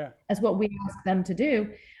stressful Oh, yeah. as what we ask them to do,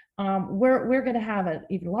 we're going to have an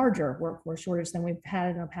even larger workforce shortage than we've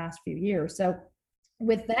had in the past few years. So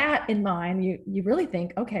with that in mind, you really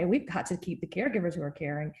think, okay, we've got to keep the caregivers who are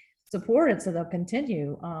caring supported so they'll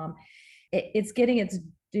continue. It's getting its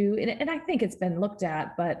due, and I think it's been looked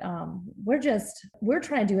at, but we're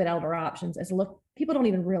trying to do at Elder Options as people don't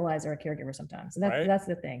even realize they're a caregiver sometimes. And Right. that's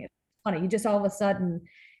the thing. It's funny. You just all of a sudden,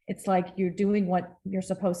 it's like you're doing what you're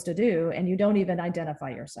supposed to do and you don't even identify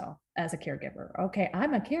yourself as a caregiver. Okay,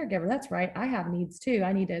 I'm a caregiver. That's right. I have needs too.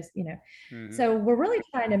 I need to, Mm-hmm. So we're really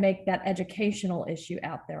trying to make that educational issue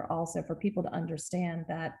out there also for people to understand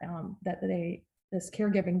that this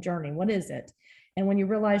caregiving journey, what is it? And when you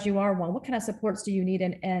realize you are one, what kind of supports do you need?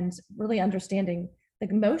 And really understanding the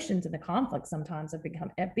emotions and the conflict sometimes of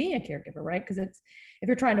being a caregiver, right? Because it's, if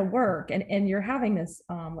you're trying to work and you're having this,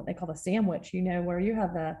 what they call the sandwich, where you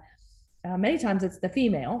have many times it's the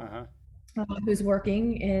female who's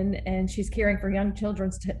working and she's caring for young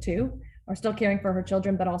children too, or still caring for her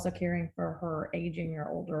children, but also caring for her aging or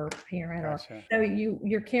older parent. Gotcha. So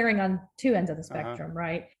you're caring on two ends of the spectrum,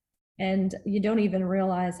 right? And you don't even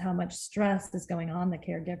realize how much stress is going on the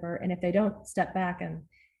caregiver. And if they don't step back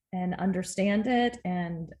and understand it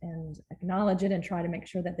and acknowledge it and try to make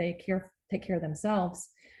sure that they take care of themselves,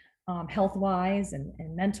 health wise and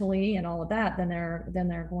mentally and all of that, then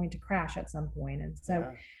they're going to crash at some point. And so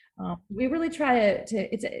we really try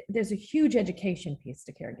there's a huge education piece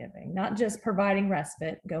to caregiving, not just providing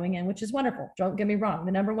respite going in, which is wonderful. Don't get me wrong.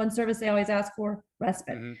 The number one service they always ask for,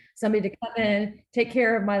 respite. Mm-hmm. Somebody to come in, take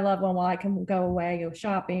care of my loved one while I can go away, go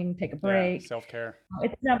shopping, take a break. Yeah, self-care.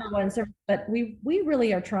 It's number one service, but we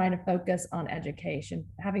really are trying to focus on education,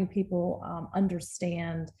 having people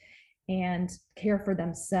understand and care for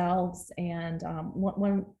themselves. And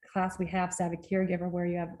one class we have, Savvy Caregiver, where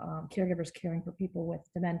you have caregivers caring for people with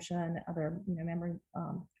dementia and other memory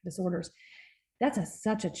disorders. That's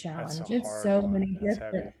such a challenge. It's so many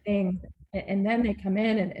different things. And then they come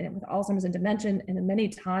in and with Alzheimer's and dementia, and many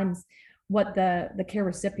times what the care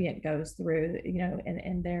recipient goes through,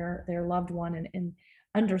 and their loved one, and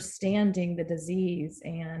understanding the disease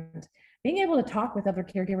and being able to talk with other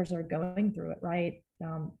caregivers that are going through it, right?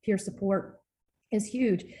 Peer support is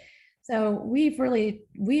huge. So we've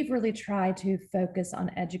really tried to focus on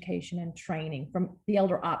education and training from the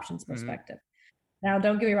Elder Options perspective. Now,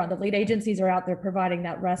 don't get me wrong, the lead agencies are out there providing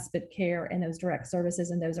that respite care and those direct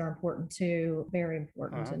services, and those are important too, very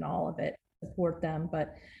important in all of it, support them.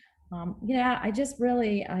 But I just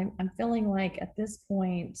really, I'm feeling like at this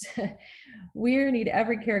point, we need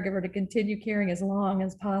every caregiver to continue caring as long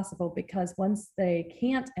as possible, because once they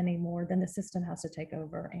can't anymore, then the system has to take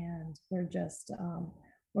over. And we're just,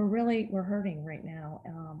 we're hurting right now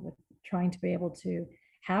with trying to be able to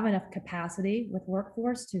have enough capacity with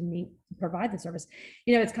workforce to provide the service.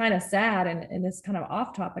 It's kind of sad, and this kind of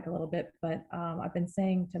off topic a little bit, but I've been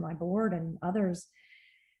saying to my board and others,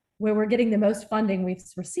 where we're getting the most funding we've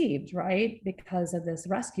received, right? Because of this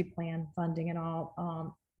rescue plan funding and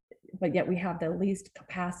all. But yet we have the least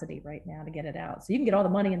capacity right now to get it out. So you can get all the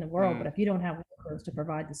money in the world, but if you don't have workers to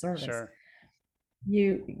provide the service,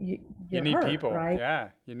 you need hurt, people, right? Yeah,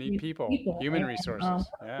 you need people, human resources.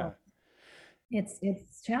 Yeah,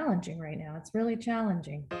 it's challenging right now. It's really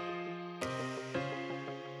challenging.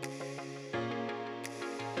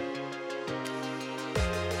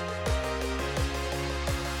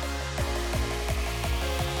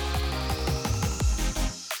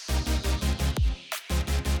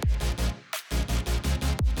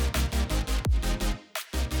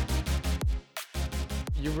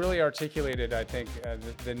 You really articulated, I think,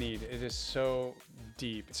 the need. It is so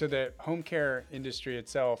deep. So the home care industry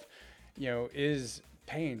itself, is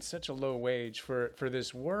paying such a low wage for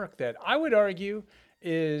this work that I would argue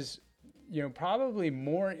is, probably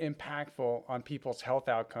more impactful on people's health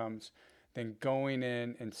outcomes than going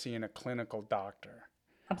in and seeing a clinical doctor.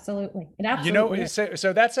 Absolutely. It absolutely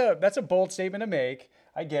so that's a bold statement to make.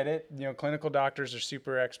 I get it. Clinical doctors are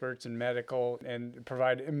super experts in medical and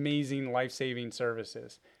provide amazing life-saving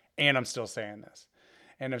services. And I'm still saying this.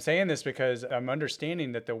 And I'm saying this because I'm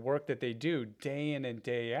understanding that the work that they do day in and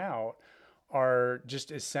day out are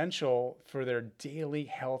just essential for their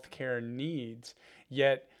daily healthcare needs.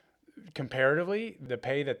 Yet, comparatively, the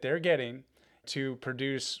pay that they're getting to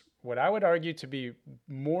produce what I would argue to be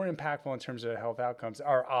more impactful in terms of health outcomes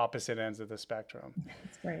are opposite ends of the spectrum.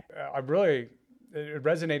 That's great. It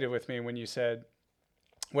resonated with me when you said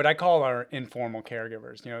what I call our informal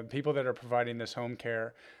caregivers, people that are providing this home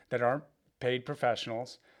care that aren't paid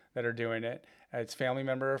professionals that are doing it. It's family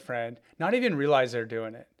member or friend, not even realize they're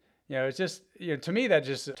doing it. It's just, to me, that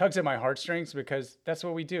just tugs at my heartstrings because that's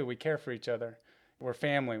what we do. We care for each other. We're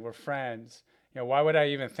family, we're friends. Why would I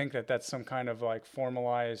even think that that's some kind of like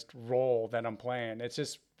formalized role that I'm playing? It's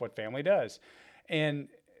just what family does. And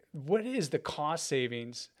what is the cost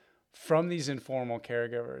savings from these informal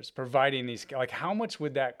caregivers providing these, like how much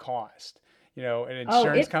would that cost? An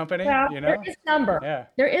insurance company, There is a number. Yeah.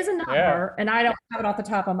 There is a Yeah. number, and I don't have it off the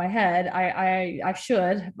top of my head. I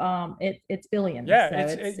should. It's billions.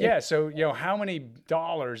 Yeah. So how many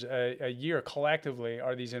dollars a year collectively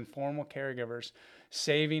are these informal caregivers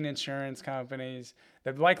saving insurance companies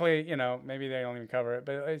that likely, maybe they don't even cover it,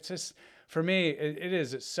 but it's just, for me, it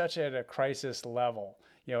is such at a crisis level,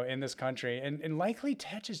 in this country, and likely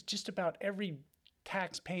touches just about every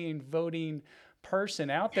tax-paying, voting person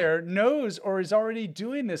out there knows or is already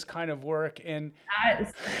doing this kind of work. And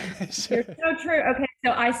you're so true. Okay,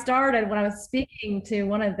 so I started when I was speaking to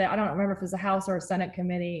one of the, I don't remember if it was a House or a Senate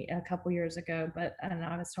committee a couple years ago, but I don't know,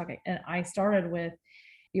 I was talking, and I started with,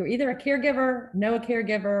 you're either a caregiver, know a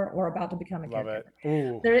caregiver, or about to become a Love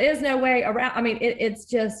caregiver. It. There is no way around. I mean,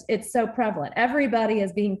 it's so prevalent. Everybody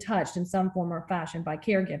is being touched in some form or fashion by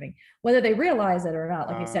caregiving, whether they realize it or not.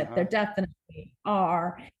 Like you said, they definitely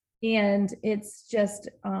are. And it's just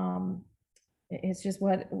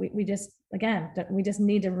what we just, again, we just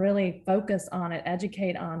need to really focus on it,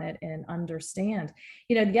 educate on it, and understand.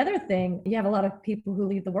 The other thing, you have a lot of people who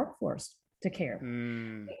leave the workforce to care,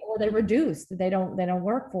 or they reduce. They don't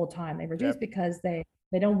work full time. They reduce because they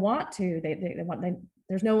don't want to.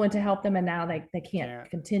 There's no one to help them, and now they can't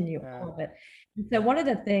continue all of it. And so one of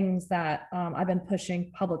the things that I've been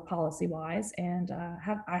pushing public policy wise, and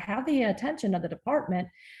I have the attention of the department,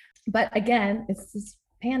 but again, it's this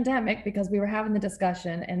pandemic, because we were having the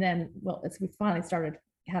discussion, and then we finally started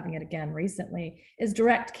having it again recently, is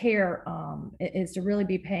direct care, is to really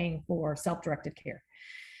be paying for self-directed care.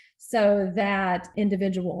 So that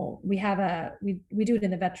individual, we do it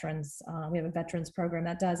in the veterans. We have a veterans program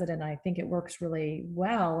that does it, and I think it works really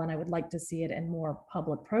well. And I would like to see it in more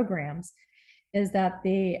public programs. Is that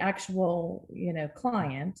the actual,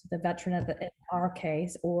 client, the veteran in our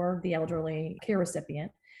case, or the elderly care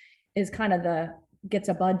recipient, is kind of gets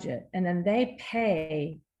a budget, and then they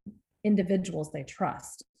pay individuals they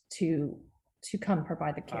trust to come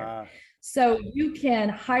provide the care. So you can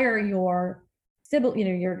hire your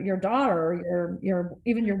sibling, your daughter,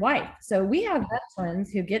 even your wife. So we have veterans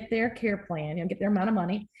who get their care plan, get their amount of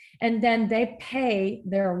money, and then they pay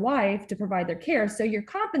their wife to provide their care. So you're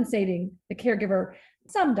compensating the caregiver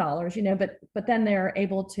some dollars, but then they're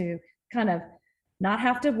able to kind of not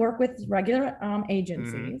have to work with regular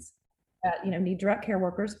agencies that need direct care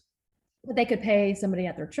workers, but they could pay somebody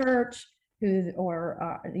at their church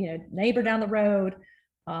or neighbor down the road,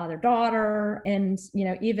 their daughter. And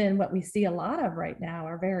even what we see a lot of right now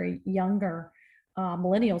are very younger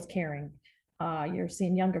millennials caring. You're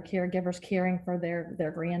seeing younger caregivers caring for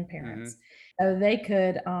their grandparents. So they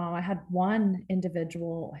could, I had one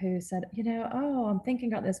individual who said, I'm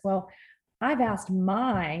thinking about this. Well, I've asked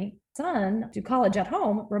my son to college at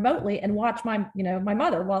home remotely and watch my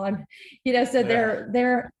mother while I'm, so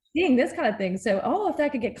they're seeing this kind of thing. So, if I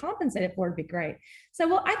could get compensated for it, it'd be great.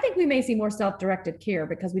 So, I think we may see more self-directed care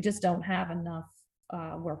because we just don't have enough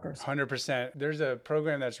workers. 100%. There's a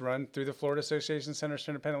program that's run through the Florida Association Centers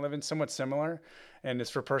for Independent Living, somewhat similar, and it's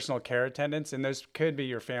for personal care attendants. And those could be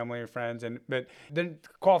your family or friends. But the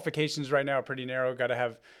qualifications right now are pretty narrow. Got to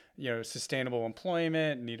have sustainable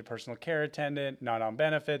employment, need a personal care attendant, not on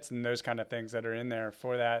benefits, and those kind of things that are in there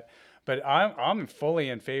for that. But I'm fully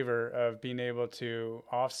in favor of being able to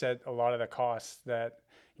offset a lot of the costs that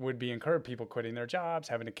would be incurred, people quitting their jobs,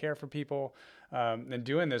 having to care for people, and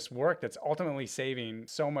doing this work that's ultimately saving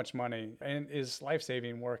so much money and is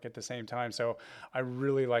life-saving work at the same time. So I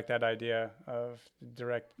really like that idea of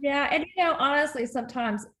direct. Yeah, and honestly,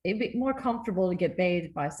 sometimes it'd be more comfortable to get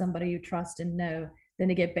bathed by somebody you trust and know than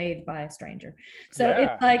to get bathed by a stranger. So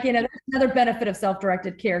it's like, that's another benefit of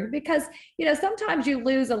self-directed care, because, sometimes you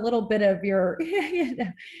lose a little bit of your,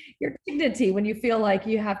 your dignity when you feel like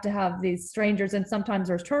you have to have these strangers, and sometimes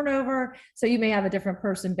there's turnover. So you may have a different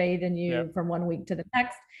person bathing you from one week to the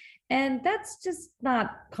next. And that's just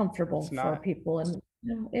not comfortable for people. And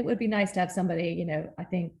it would be nice to have somebody, I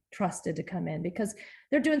think, trusted to come in, because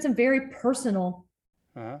they're doing some very personal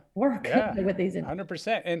Uh-huh. work Yeah, with these.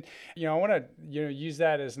 100%. And I want to use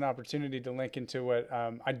that as an opportunity to link into what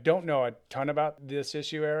I don't know a ton about this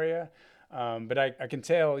issue area, but I can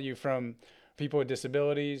tell you from people with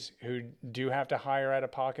disabilities who do have to hire out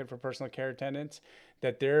of pocket for personal care attendants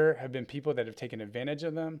that there have been people that have taken advantage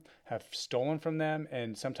of them, have stolen from them,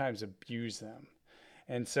 and sometimes abused them.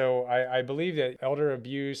 And so I believe that elder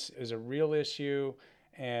abuse is a real issue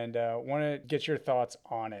and want to get your thoughts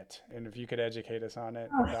on it. And if you could educate us on it,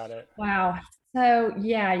 Oh, about it. wow. So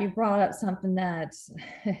yeah, you brought up something that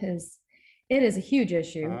is it is a huge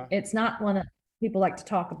issue. Uh-huh. It's not one that people like to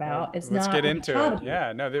talk Well, about. It's let's not get into child it. abuse.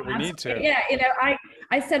 Yeah, no, that we need to. Yeah,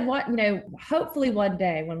 I said what, hopefully one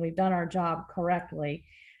day when we've done our job correctly,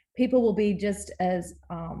 people will be just as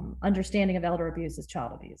understanding of elder abuse as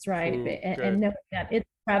child abuse, right? Ooh, And good. know that it's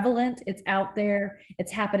prevalent, it's out there,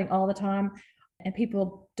 it's happening all the time, and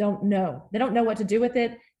people don't know. They don't know what to do with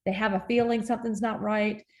it. They have a feeling something's not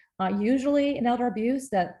right. Usually in elder abuse,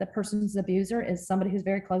 that the person's abuser is somebody who's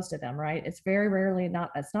very close to them, right? It's very rarely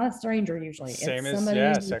not, it's not a stranger usually. Same It's as, somebody,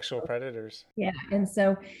 yeah, sexual predators. yeah. And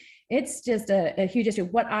so it's just a huge issue.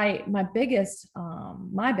 My biggest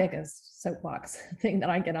soapbox thing that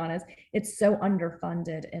I get on is it's so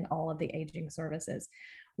underfunded in all of the aging services.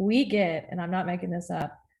 We get, and I'm not making this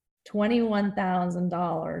up,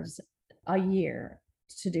 $21,000 a year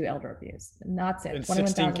to do elder abuse. And that's it. In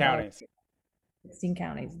 16 $21,000, counties. 16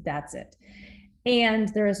 counties. That's it. And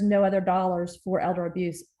there is no other dollars for elder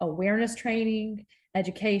abuse awareness training,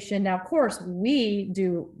 education. Now, of course, we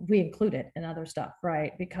include it in other stuff,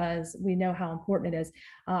 right? Because we know how important it is.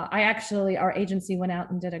 Our agency went out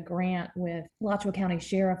and did a grant with Alachua County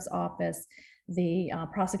Sheriff's Office, the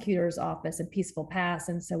prosecutor's office, and Peaceful Pass.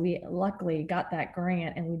 And so we luckily got that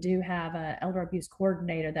grant, and we do have an elder abuse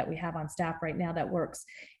coordinator that we have on staff right now that works.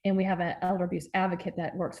 And we have an elder abuse advocate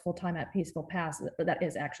that works full-time at Peaceful Pass. That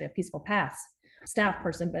is actually a Peaceful Pass staff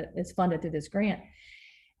person, but it's funded through this grant.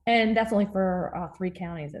 And that's only for 3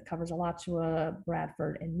 counties. It covers Alachua,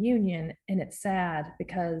 Bradford, and Union. And it's sad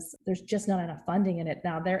because there's just not enough funding in it.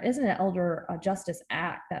 Now, there is an Elder Justice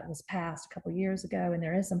Act that was passed a couple years ago, and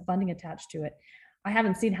there is some funding attached to it. I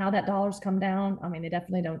haven't seen how that dollars come down. I mean, they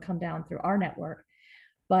definitely don't come down through our network,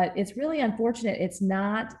 but it's really unfortunate. It's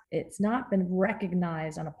not been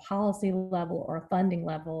recognized on a policy level or a funding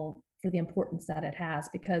level for the importance that it has,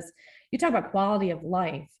 because you talk about quality of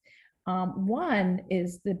life. One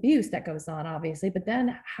is the abuse that goes on, obviously, but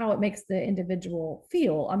then how it makes the individual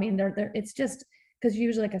feel. I mean, it's just because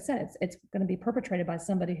usually, like I said, it's going to be perpetrated by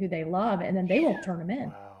somebody who they love, and then they won't turn them in.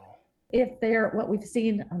 Wow. If they're, what we've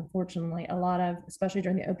seen, unfortunately, a lot of, especially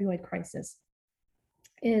during the opioid crisis,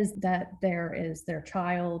 is that there is their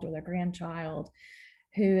child or their grandchild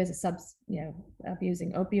who is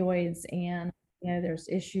abusing opioids, and there's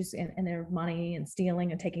issues in their money and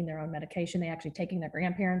stealing and taking their own medication. They actually taking their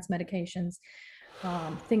grandparents' medications,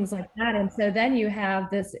 things like that. And so then you have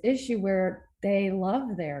this issue where they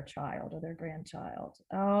love their child or their grandchild.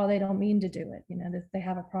 Oh, they don't mean to do it. They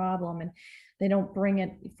have a problem and they don't bring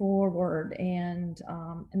it forward. And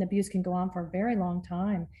abuse can go on for a very long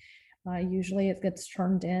time. Usually it gets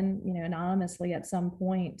turned in, anonymously at some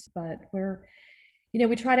point, but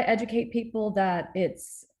we try to educate people that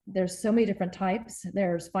there's so many different types.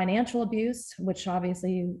 There's financial abuse, which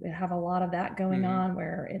obviously you have a lot of that going on,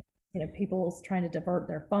 where people's trying to divert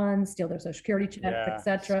their funds, steal their social security checks, Yeah,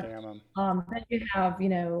 etc. scam them. Then you have,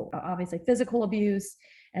 obviously physical abuse,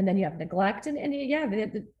 and then you have neglect, and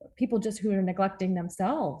the people just who are neglecting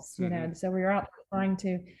themselves, and so we're out trying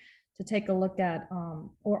to take a look at,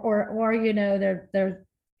 they're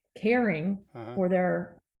caring for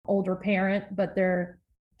their older parent, but they're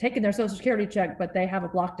taking their social security check, but they have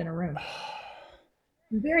it blocked in a room.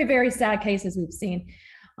 Very, very sad cases we've seen.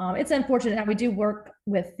 It's unfortunate that we do work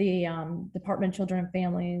with the Department of Children and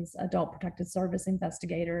Families, Adult Protective Service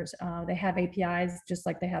investigators. They have APIs just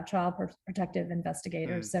like they have child protective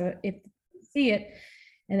investigators. So if you see it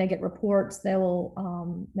and they get reports, they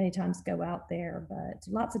will many times go out there.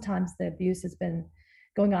 But lots of times the abuse has been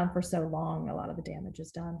going on for so long, a lot of the damage is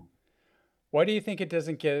done. Why do you think it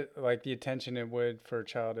doesn't get like the attention it would for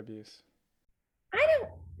child abuse? I don't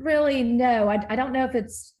really know. I don't know if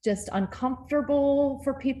it's just uncomfortable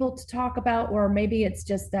for people to talk about, or maybe it's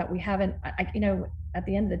just that we haven't, at the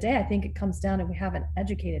end of the day, I think it comes down to we haven't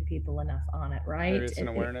educated people enough on it, right? Maybe it's an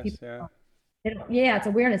awareness, yeah. Yeah, it's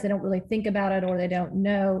awareness. They don't really think about it, or they don't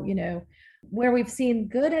know, where we've seen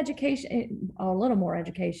good education, a little more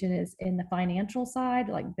education, is in the financial side.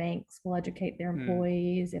 Like banks will educate their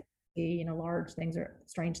employees if large things or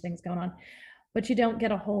strange things going on, but you don't get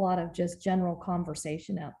a whole lot of just general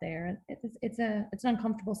conversation out there. It's an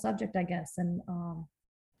uncomfortable subject, I guess. And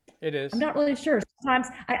It I'm is. not really sure. Sometimes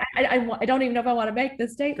I don't even know if I want to make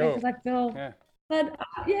this statement Go. because I feel, Yeah. but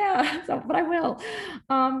yeah, so, but I will.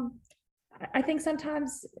 Um, I think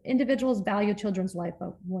sometimes individuals value children's life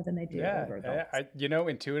more than they do Yeah. older adults.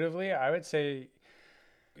 Intuitively, I would say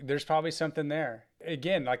there's probably something there.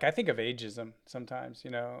 Again, like I think of ageism sometimes,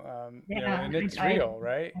 Yeah, and it's real,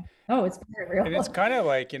 right? oh, it's very And it's real. kind of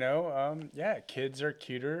like, yeah, kids are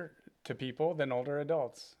cuter to people than older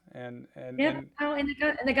adults. Yep. And Oh, and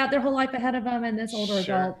they got their whole life ahead of them, and this older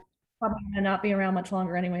sure. adult probably gonna not be around much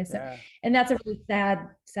longer anyway. So, Yeah. and that's a really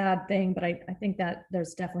sad thing, but I think that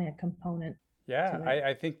there's definitely a component Yeah, to it.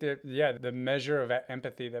 I think that, yeah, the measure of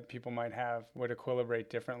empathy that people might have would equilibrate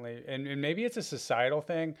differently. And maybe it's a societal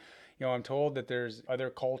thing. I'm told that there's other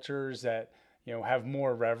cultures that, have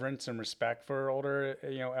more reverence and respect for older,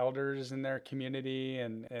 elders in their community,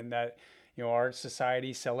 and that, our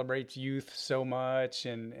society celebrates youth so much.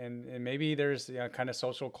 And maybe there's, kind of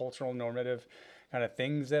social, cultural, normative kind of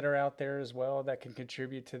things that are out there as well that can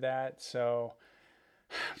contribute to that. So,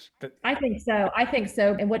 but I think so. I think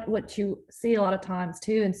so. And what you see a lot of times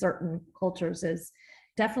too in certain cultures is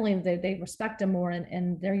definitely they respect them more,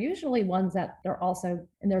 and they're usually ones that they're also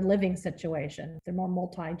in their living situation. They're more yeah,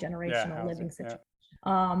 multi-generational living housing. Yeah.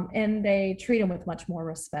 situation. And they treat them with much more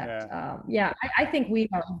respect. Yeah. Yeah, I think we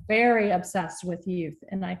are very obsessed with youth,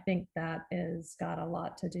 and I think that is got a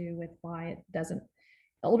lot to do with why it doesn't.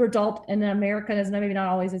 Older adult in America is maybe not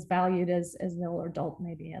always as valued as the older adult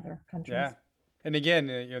maybe in other Yeah. countries. And again,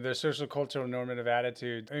 there's social, cultural, normative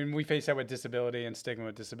attitude. And we face that with disability and stigma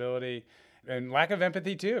with disability and lack of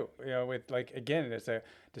empathy too. With like, again, it's a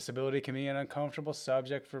disability can be an uncomfortable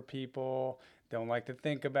subject for people. Don't like to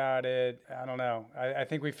think about it. I don't know. I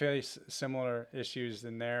think we face similar issues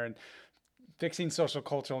in there. And fixing social,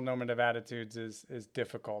 cultural, normative attitudes is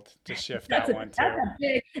difficult to shift that one That's too. a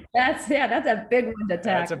big that's a big one to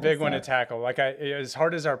That's a tackle. big one to So tackle. Like as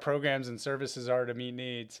hard as our programs and services are to meet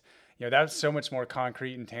needs, that's so much more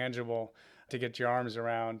concrete and tangible to get your arms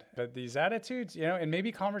around. But these attitudes, and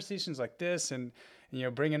maybe conversations like this, and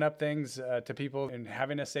bringing up things to people and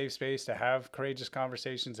having a safe space to have courageous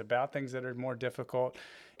conversations about things that are more difficult,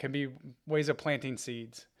 can be ways of planting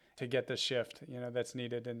seeds to get the shift, that's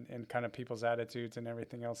needed in kind of people's attitudes and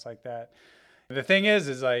everything else like that. The thing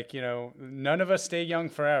is like, none of us stay young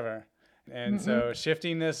forever. And mm-mm. so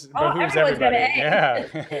shifting this Oh, behooves everyone's gonna everybody.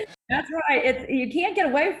 Yeah. age. That's right. It's you can't get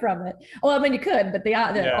away from it. Well, I mean you could, but the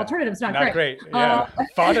Yeah. alternative's not Not great. great. Um, Yeah.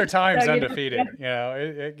 Father so time's you know, yeah. undefeated.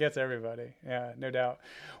 It gets everybody. Yeah, no doubt.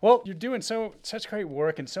 Well, you're doing such great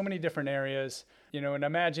work in so many different areas, and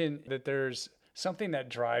imagine that there's something that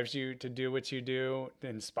drives you to do what you do, that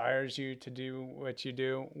inspires you to do what you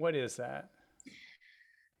do. What is that?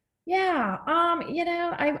 Yeah.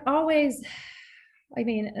 I've always I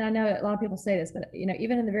mean, and I know a lot of people say this, but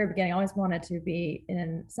even in the very beginning, I always wanted to be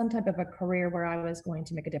in some type of a career where I was going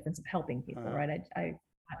to make a difference of helping people, Uh-huh. right?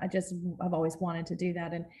 I've always wanted to do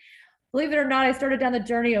that. And believe it or not, I started down the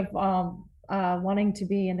journey of wanting to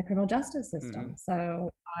be in the criminal justice Mm-hmm. system. So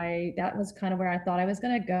that was kind of where I thought I was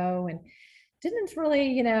going to go, and didn't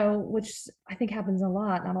really, which I think happens a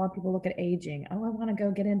lot. Not a lot of people look at aging. Oh, I want to go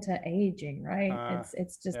get into aging, right? Uh,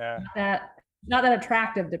 It's just yeah. not that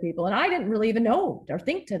attractive to people, and I didn't really even know or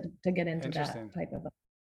think to get into that Interesting. type of.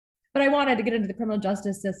 But I wanted to get into the criminal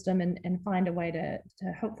justice system and find a way to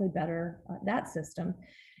hopefully better that system,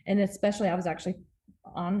 and especially I was actually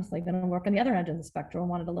honestly going to work on the other end of the spectrum. I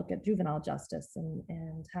wanted to look at juvenile justice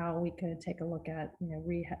and how we could take a look at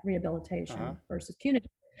Uh-huh. rehabilitation versus punitive.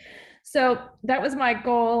 So that was my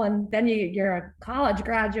goal. And then you're a college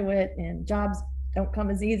graduate, and jobs don't come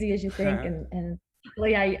as easy as you think. And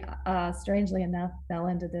really, I strangely enough fell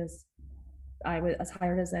into this. I was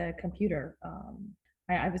hired as a computer.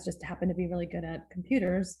 I was just happened to be really good at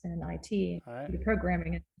computers and IT, All right.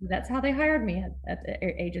 programming. And that's how they hired me at the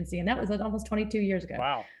agency. And that was almost 22 years ago,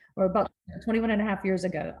 Wow. or about 21 and a half years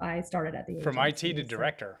ago. I started at the From IT to agency. So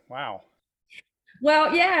director. Wow.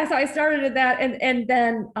 well, yeah, so I started at that, and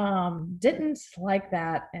then didn't like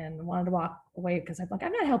that and wanted to walk away because I'm like,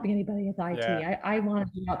 I'm not helping anybody with IT. Yeah. I wanted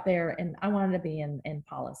to be out there, and I wanted to be in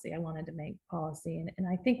policy. I wanted to make policy. And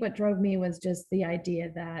I think what drove me was just the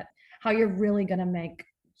idea that how you're really going to make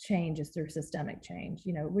change is through systemic change,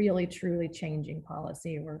 really truly changing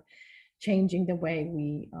policy or changing the way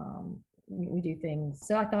we do things.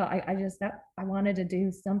 So I thought I just that I wanted to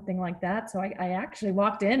do something like that. So I actually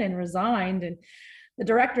walked in and resigned, and the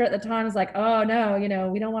director at the time was like, "Oh no,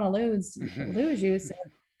 we don't want to lose you. So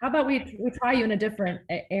how about we try you in a different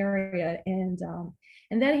area?"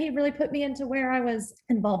 And then he really put me into where I was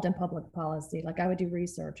involved in public policy. Like I would do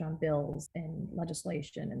research on bills and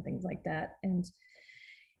legislation and things like that. And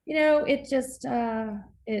It just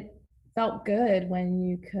it felt good when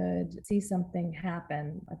you could see something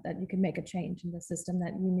happen, that you could make a change in the system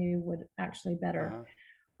that you knew would actually better.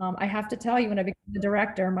 Uh-huh. I have to tell you, when I became the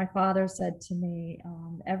director, my father said to me,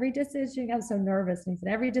 every decision, I was so nervous, and he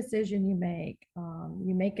said, every decision you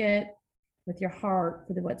make it with your heart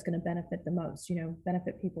for what's going to benefit the most,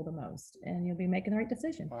 benefit people the most, and you'll be making the right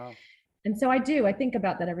decision. Wow. And so I think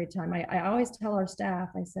about that every time. I always tell our staff,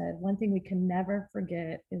 I said, one thing we can never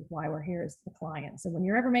forget is why we're here is the client. So when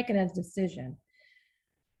you're ever making a decision,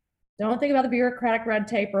 don't think about the bureaucratic red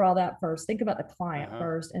tape or all that first. Think about the client Uh-huh.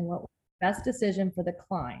 first and what best decision for the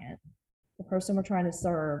client, the person we're trying to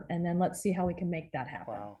serve. And then let's see how we can make that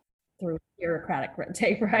happen Wow. through bureaucratic red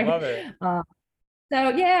tape, I love right? it. So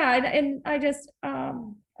yeah, and I just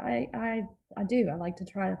I do. I like to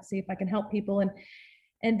try to see if I can help people,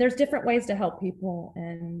 and there's different ways to help people,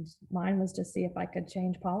 and mine was to see if I could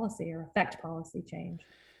change policy or affect policy change.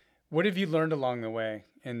 What have you learned along the way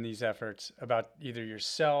in these efforts about either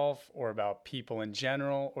yourself or about people in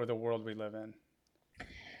general or the world we live in?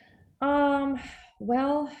 Um,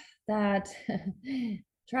 well, that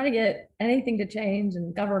trying to get anything to change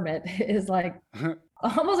in government is like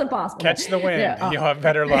almost impossible. Catch the wind, Yeah, you'll have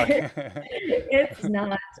better luck. it's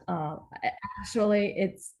not. Actually,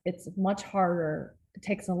 it's much harder. It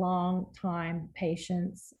takes a long time,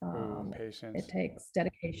 patience. Ooh, It patience. takes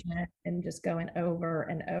dedication and just going over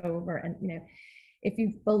and over. And if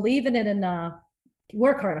you believe in it enough,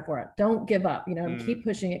 work harder for it. Don't give up. Mm, Keep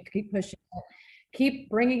pushing it. Keep pushing it. Keep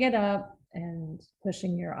bringing it up and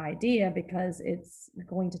pushing your idea, because it's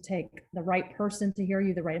going to take the right person to hear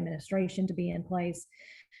you, the right administration to be in place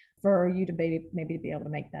for you to maybe be able to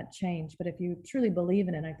make that change. But if you truly believe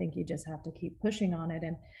in it, I think you just have to keep pushing on it.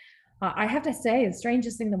 And I have to say, the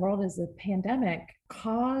strangest thing in the world is the pandemic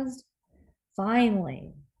caused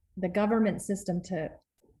finally the government system to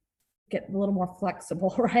get a little more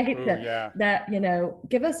flexible, right? ooh, yeah. That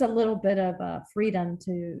give us a little bit of freedom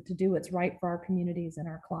to do what's right for our communities and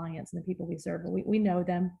our clients and the people we serve. We know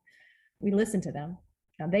them, we listen to them.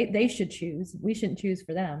 They should choose. We shouldn't choose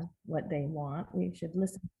for them what they want. We should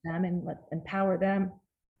listen to them and empower them,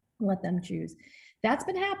 let them choose. That's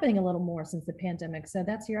been happening a little more since the pandemic. So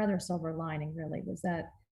that's your other silver lining, really, was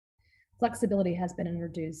that flexibility has been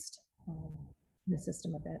introduced in the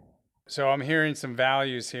system a bit. So I'm hearing some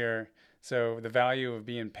values here. So the value of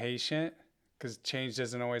being patient, because change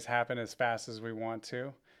doesn't always happen as fast as we want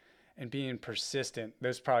to, and being persistent.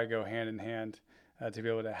 Those probably go hand in hand, to be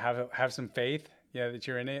able to have some faith, yeah, that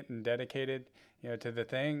you're in it and dedicated, to the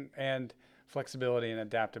thing, and flexibility and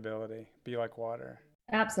adaptability. Be like water.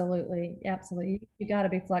 Absolutely, absolutely. You got to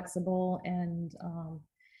be flexible and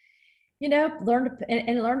learn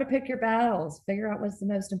and learn to pick your battles. Figure out what's the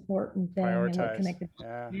most important thing and what can Prioritize. make the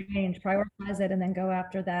Yeah. change. Prioritize it and then go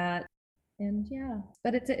after that. And yeah,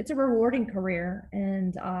 but it's a rewarding career,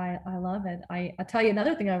 and I love it. I tell you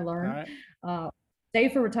another thing I've All learned: right.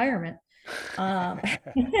 save for retirement. It's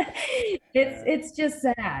Yeah. it's just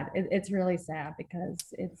sad. It's really sad, because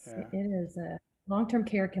Yeah. it is a long-term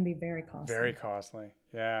care can be very Very costly. costly.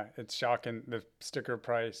 Yeah. It's shocking. The sticker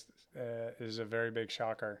price is a very big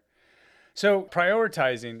shocker. So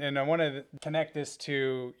prioritizing, and I want to connect this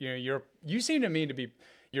to you seem to me to be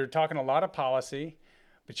you're talking a lot of policy,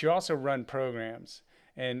 but you also run programs.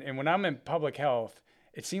 And when I'm in public health,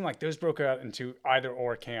 it seemed like those broke out into either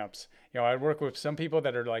or camps. I work with some people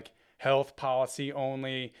that are like health policy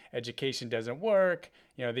only, education doesn't work,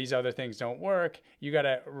 these other things don't work. You got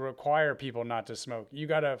to require people not to smoke. You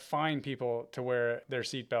got to find people to wear their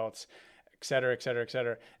seatbelts, et cetera, et cetera, et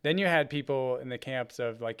cetera. Then you had people in the camps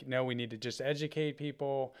of like, no, we need to just educate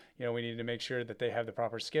people. We need to make sure that they have the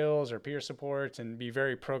proper skills or peer supports and be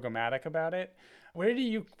very programmatic about it. Where do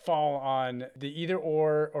you fall on the either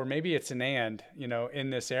or maybe it's an and, in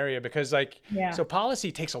this area? Because like, Yeah. so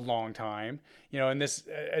policy takes a long time, and this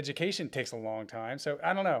education takes a long time. So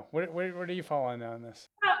I don't know. Where do you fall on this?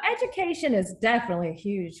 Well, education is definitely a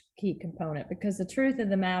huge key component, because the truth of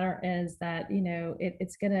the matter is that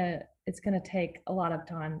it's gonna take a lot of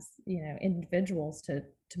times individuals to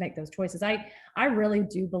make those choices. I really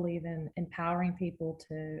do believe in empowering people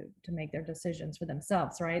to make their decisions for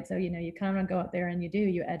themselves, right? So you kind of go out there and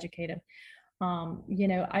you educate them.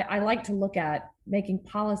 I like to look at making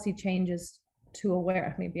policy changes to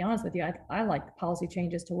aware. I mean, be honest with you, I like policy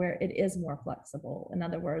changes to where it is more flexible. In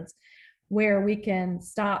other words, where we can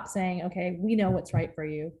stop saying, okay, we know what's right for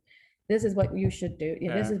you. This is what you should do.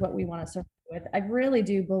 This Yeah. is what we want to serve with. I really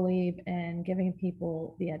do believe in giving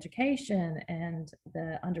people the education and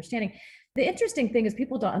the understanding. The interesting thing is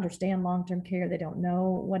people don't understand long-term care. They don't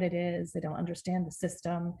know what it is. They don't understand the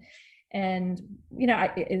system. And,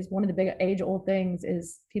 is one of the big age old things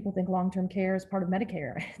is people think long-term care is part of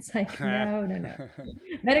Medicare. It's like, no, no, no.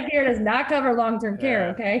 Medicare does not cover long-term care.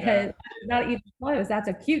 Yeah, Okay. yeah. Not even close. That's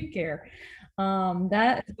acute care.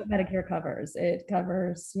 That is what Medicare covers. It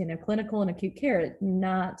covers, clinical and acute care,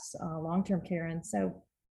 not long-term care. And so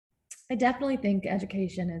I definitely think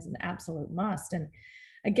education is an absolute must. And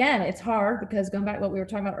again, it's hard because going back to what we were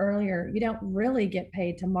talking about earlier, you don't really get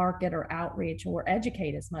paid to market or outreach or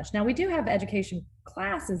educate as much. Now we do have education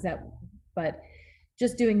classes but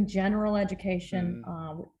just doing general education,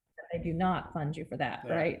 they do not fund you for that,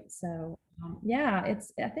 Yeah. right? So yeah,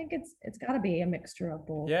 I think it's got to be a mixture of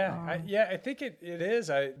both. Yeah, I think it is.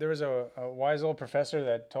 There was a wise old professor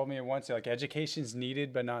that told me once, like, education's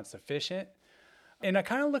needed but not sufficient. And I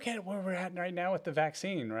kind of look at where we're at right now with the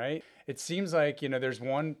vaccine, right? It seems like, there's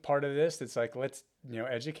one part of this that's like, let's,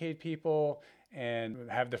 educate people and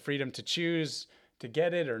have the freedom to choose to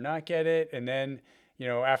get it or not get it. And then,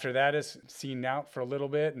 after that is seen out for a little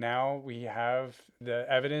bit, now we have the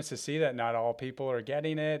evidence to see that not all people are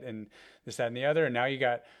getting it and this, that, and the other. And now you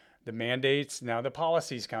got the mandates, now the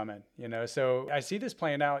policy's coming, so I see this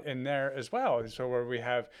playing out in there as well. So where we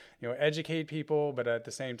have, educate people, but at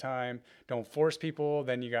the same time, don't force people.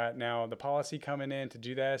 Then you got now the policy coming in to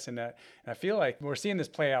do this and that. And I feel like we're seeing this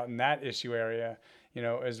play out in that issue area,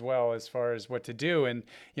 as well as far as what to do. And,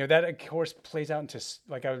 that of course plays out into,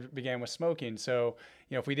 like I began with smoking. So,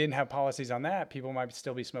 if we didn't have policies on that, people might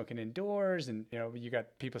still be smoking indoors. And, you got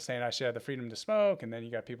people saying I should have the freedom to smoke. And then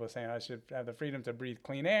you got people saying I should have the freedom to breathe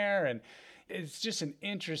clean air. And it's just an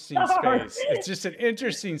interesting space. It's just an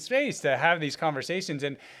interesting space to have these conversations.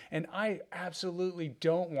 And I absolutely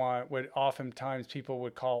don't want what oftentimes people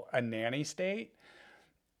would call a nanny state.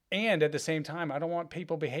 And at the same time, I don't want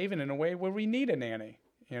people behaving in a way where we need a nanny,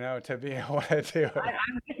 to be able to do it.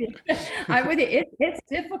 I'm with you. I'm with you. It's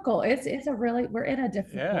difficult. We're in a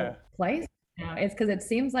difficult place now. It's because it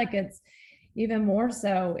seems like it's even more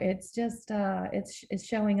so. It's just, it's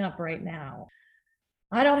showing up right now.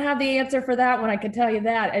 I don't have the answer for that one. I can tell you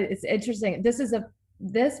that. It's interesting.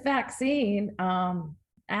 This vaccine,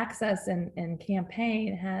 access and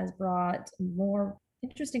campaign has brought more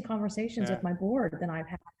interesting conversations with my board than I've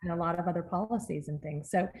had in a lot of other policies and things.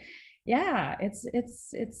 So yeah, it's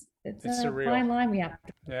a surreal. fine line we have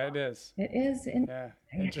to. Yeah, it is. It is.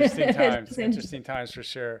 Interesting times. Interesting times for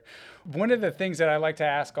sure. One of the things that I like to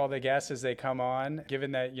ask all the guests as they come on,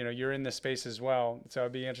 given that you're in this space as well, so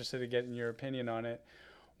I'd be interested to get your opinion on it.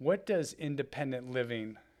 What does independent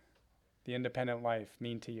living, the independent life,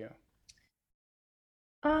 mean to you?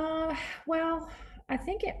 Well, I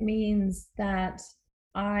think it means that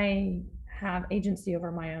I have agency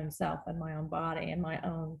over my own self and my own body and my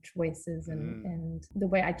own choices and the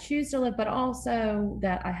way I choose to live, but also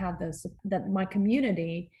that I have that my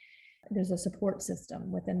community, there's a support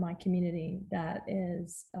system within my community that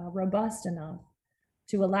is robust enough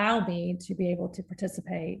to allow me to be able to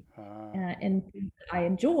participate in things that I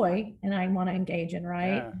enjoy and I want to engage in,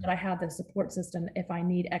 right? That I have the support system if I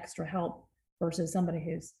need extra help versus somebody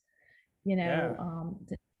who's,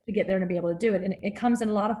 to get there and to be able to do it. And it comes in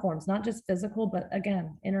a lot of forms, not just physical, but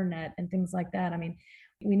again, internet and things like that. I mean,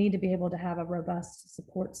 we need to be able to have a robust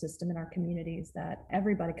support system in our communities that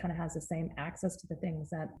everybody kind of has the same access to the things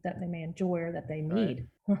that they may enjoy or that they need.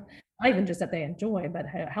 Right. Not even just that they enjoy, but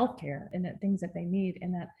healthcare and that things that they need.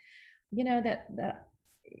 And that,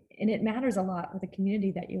 and it matters a lot with the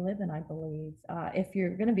community that you live in, I believe, if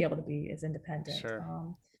you're going to be able to be as independent. Sure.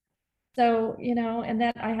 So, and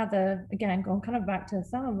that I have again, going kind of back to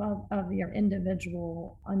some of your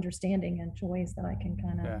individual understanding and choice that I can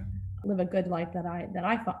kind of live a good life that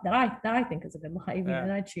I think is a good life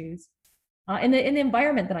that I choose, in the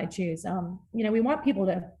environment that I choose. We want people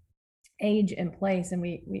to age in place, and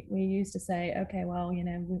we used to say, okay, well,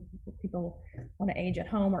 people want to age at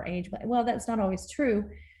home or age, well, that's not always true.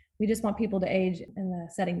 We just want people to age in the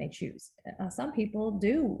setting they choose. Some people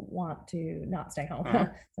do want to not stay home.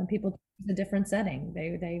 Some people choose a different setting.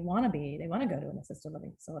 They want to go to an assisted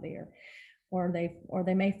living facility, or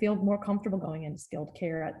they may feel more comfortable going into skilled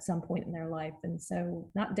care at some point in their life. And so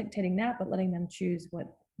not dictating that, but letting them choose what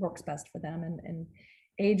works best for them and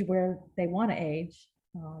age where they want to age.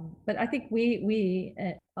 But I think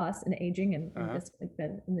us in aging and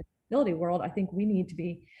in the disability world, I think we need to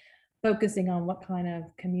be focusing on what kind of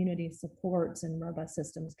community supports and robust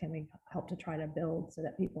systems can we help to try to build so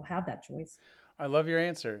that people have that choice. I love your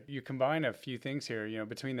answer. You combine a few things here,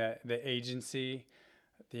 between the agency,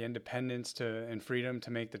 the independence and freedom to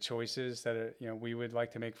make the choices that we would like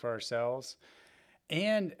to make for ourselves,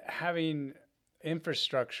 and having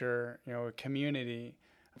infrastructure, a community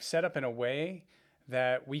set up in a way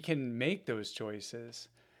that we can make those choices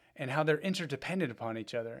and how they're interdependent upon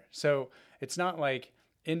each other. So it's not like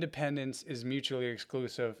independence is mutually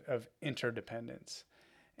exclusive of interdependence.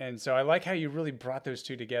 And so I like how you really brought those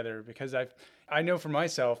two together, because I know for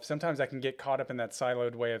myself, sometimes I can get caught up in that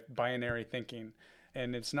siloed way of binary thinking,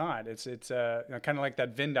 and it's not. It's kind of like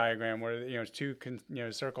that Venn diagram where two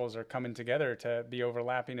circles are coming together to be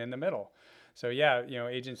overlapping in the middle. So yeah,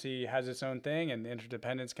 agency has its own thing, and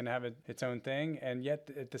interdependence can have its own thing, and yet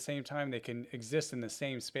at the same time they can exist in the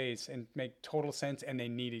same space and make total sense, and they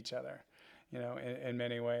need each other, in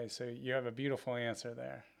many ways. So you have a beautiful answer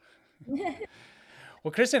there.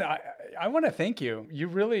 Well, Kristen, I want to thank you. You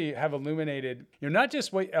really have illuminated, not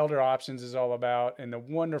just what Elder Options is all about and the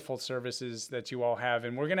wonderful services that you all have.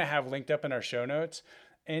 And we're going to have linked up in our show notes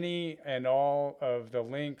any and all of the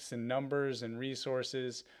links and numbers and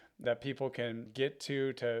resources that people can get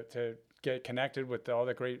to get connected with all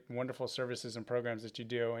the great, wonderful services and programs that you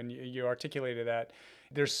do. And you articulated that.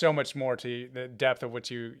 There's so much more to the depth of what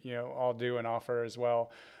you all do and offer as well.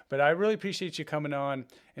 But I really appreciate you coming on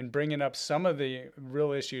and bringing up some of the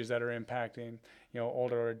real issues that are impacting,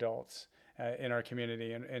 older adults in our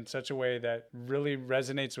community in such a way that really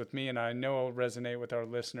resonates with me, and I know will resonate with our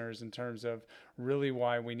listeners in terms of really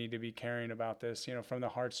why we need to be caring about this, from the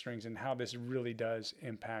heartstrings, and how this really does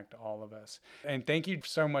impact all of us. And thank you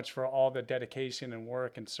so much for all the dedication and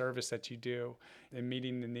work and service that you do in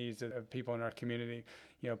meeting the needs of people in our community,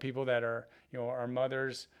 people that are, our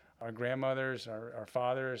mothers, our grandmothers, our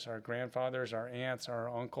fathers, our grandfathers, our aunts,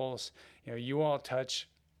 our uncles. You all touch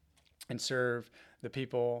and serve the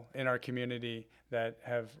people in our community that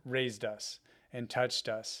have raised us and touched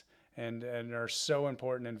us and are so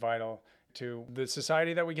important and vital to the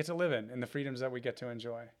society that we get to live in and the freedoms that we get to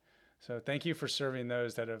enjoy. So thank you for serving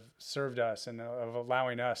those that have served us and of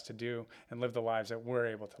allowing us to do and live the lives that we're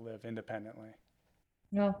able to live independently.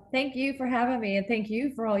 Well, thank you for having me, and thank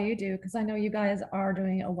you for all you do, because I know you guys are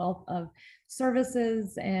doing a wealth of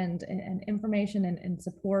services and information and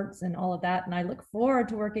supports and all of that. And I look forward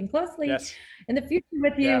to working closely in the future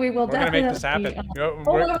with you. We will definitely make this happen.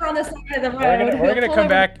 Pull over on the side of the road. We're going to come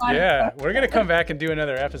back. Yeah, we're going to come back and do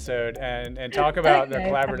another episode and talk about the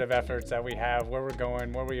collaborative efforts that we have, where we're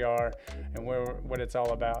going, where we are, and what it's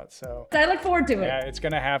all about. So I look forward to it. Yeah, it's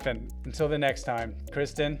going to happen. Until the next time,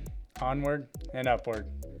 Kristen, onward and upward.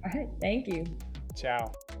 All right. Thank you.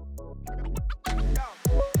 Ciao.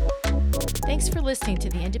 Thanks for listening to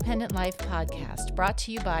the Independent Life podcast, brought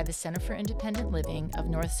to you by the Center for Independent Living of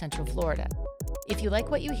North Central Florida. If you like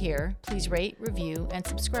what you hear, please rate, review, and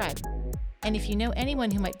subscribe. And if you know anyone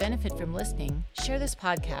who might benefit from listening, share this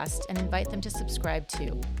podcast and invite them to subscribe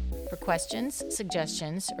too. For questions,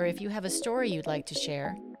 suggestions, or if you have a story you'd like to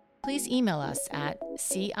share, please email us at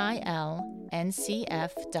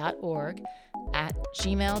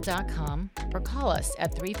cilncf.org@gmail.com or call us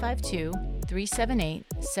at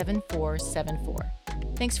 352-378-7474.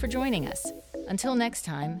 Thanks for joining us. Until next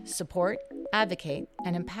time, support, advocate,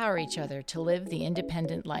 and empower each other to live the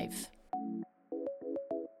independent life.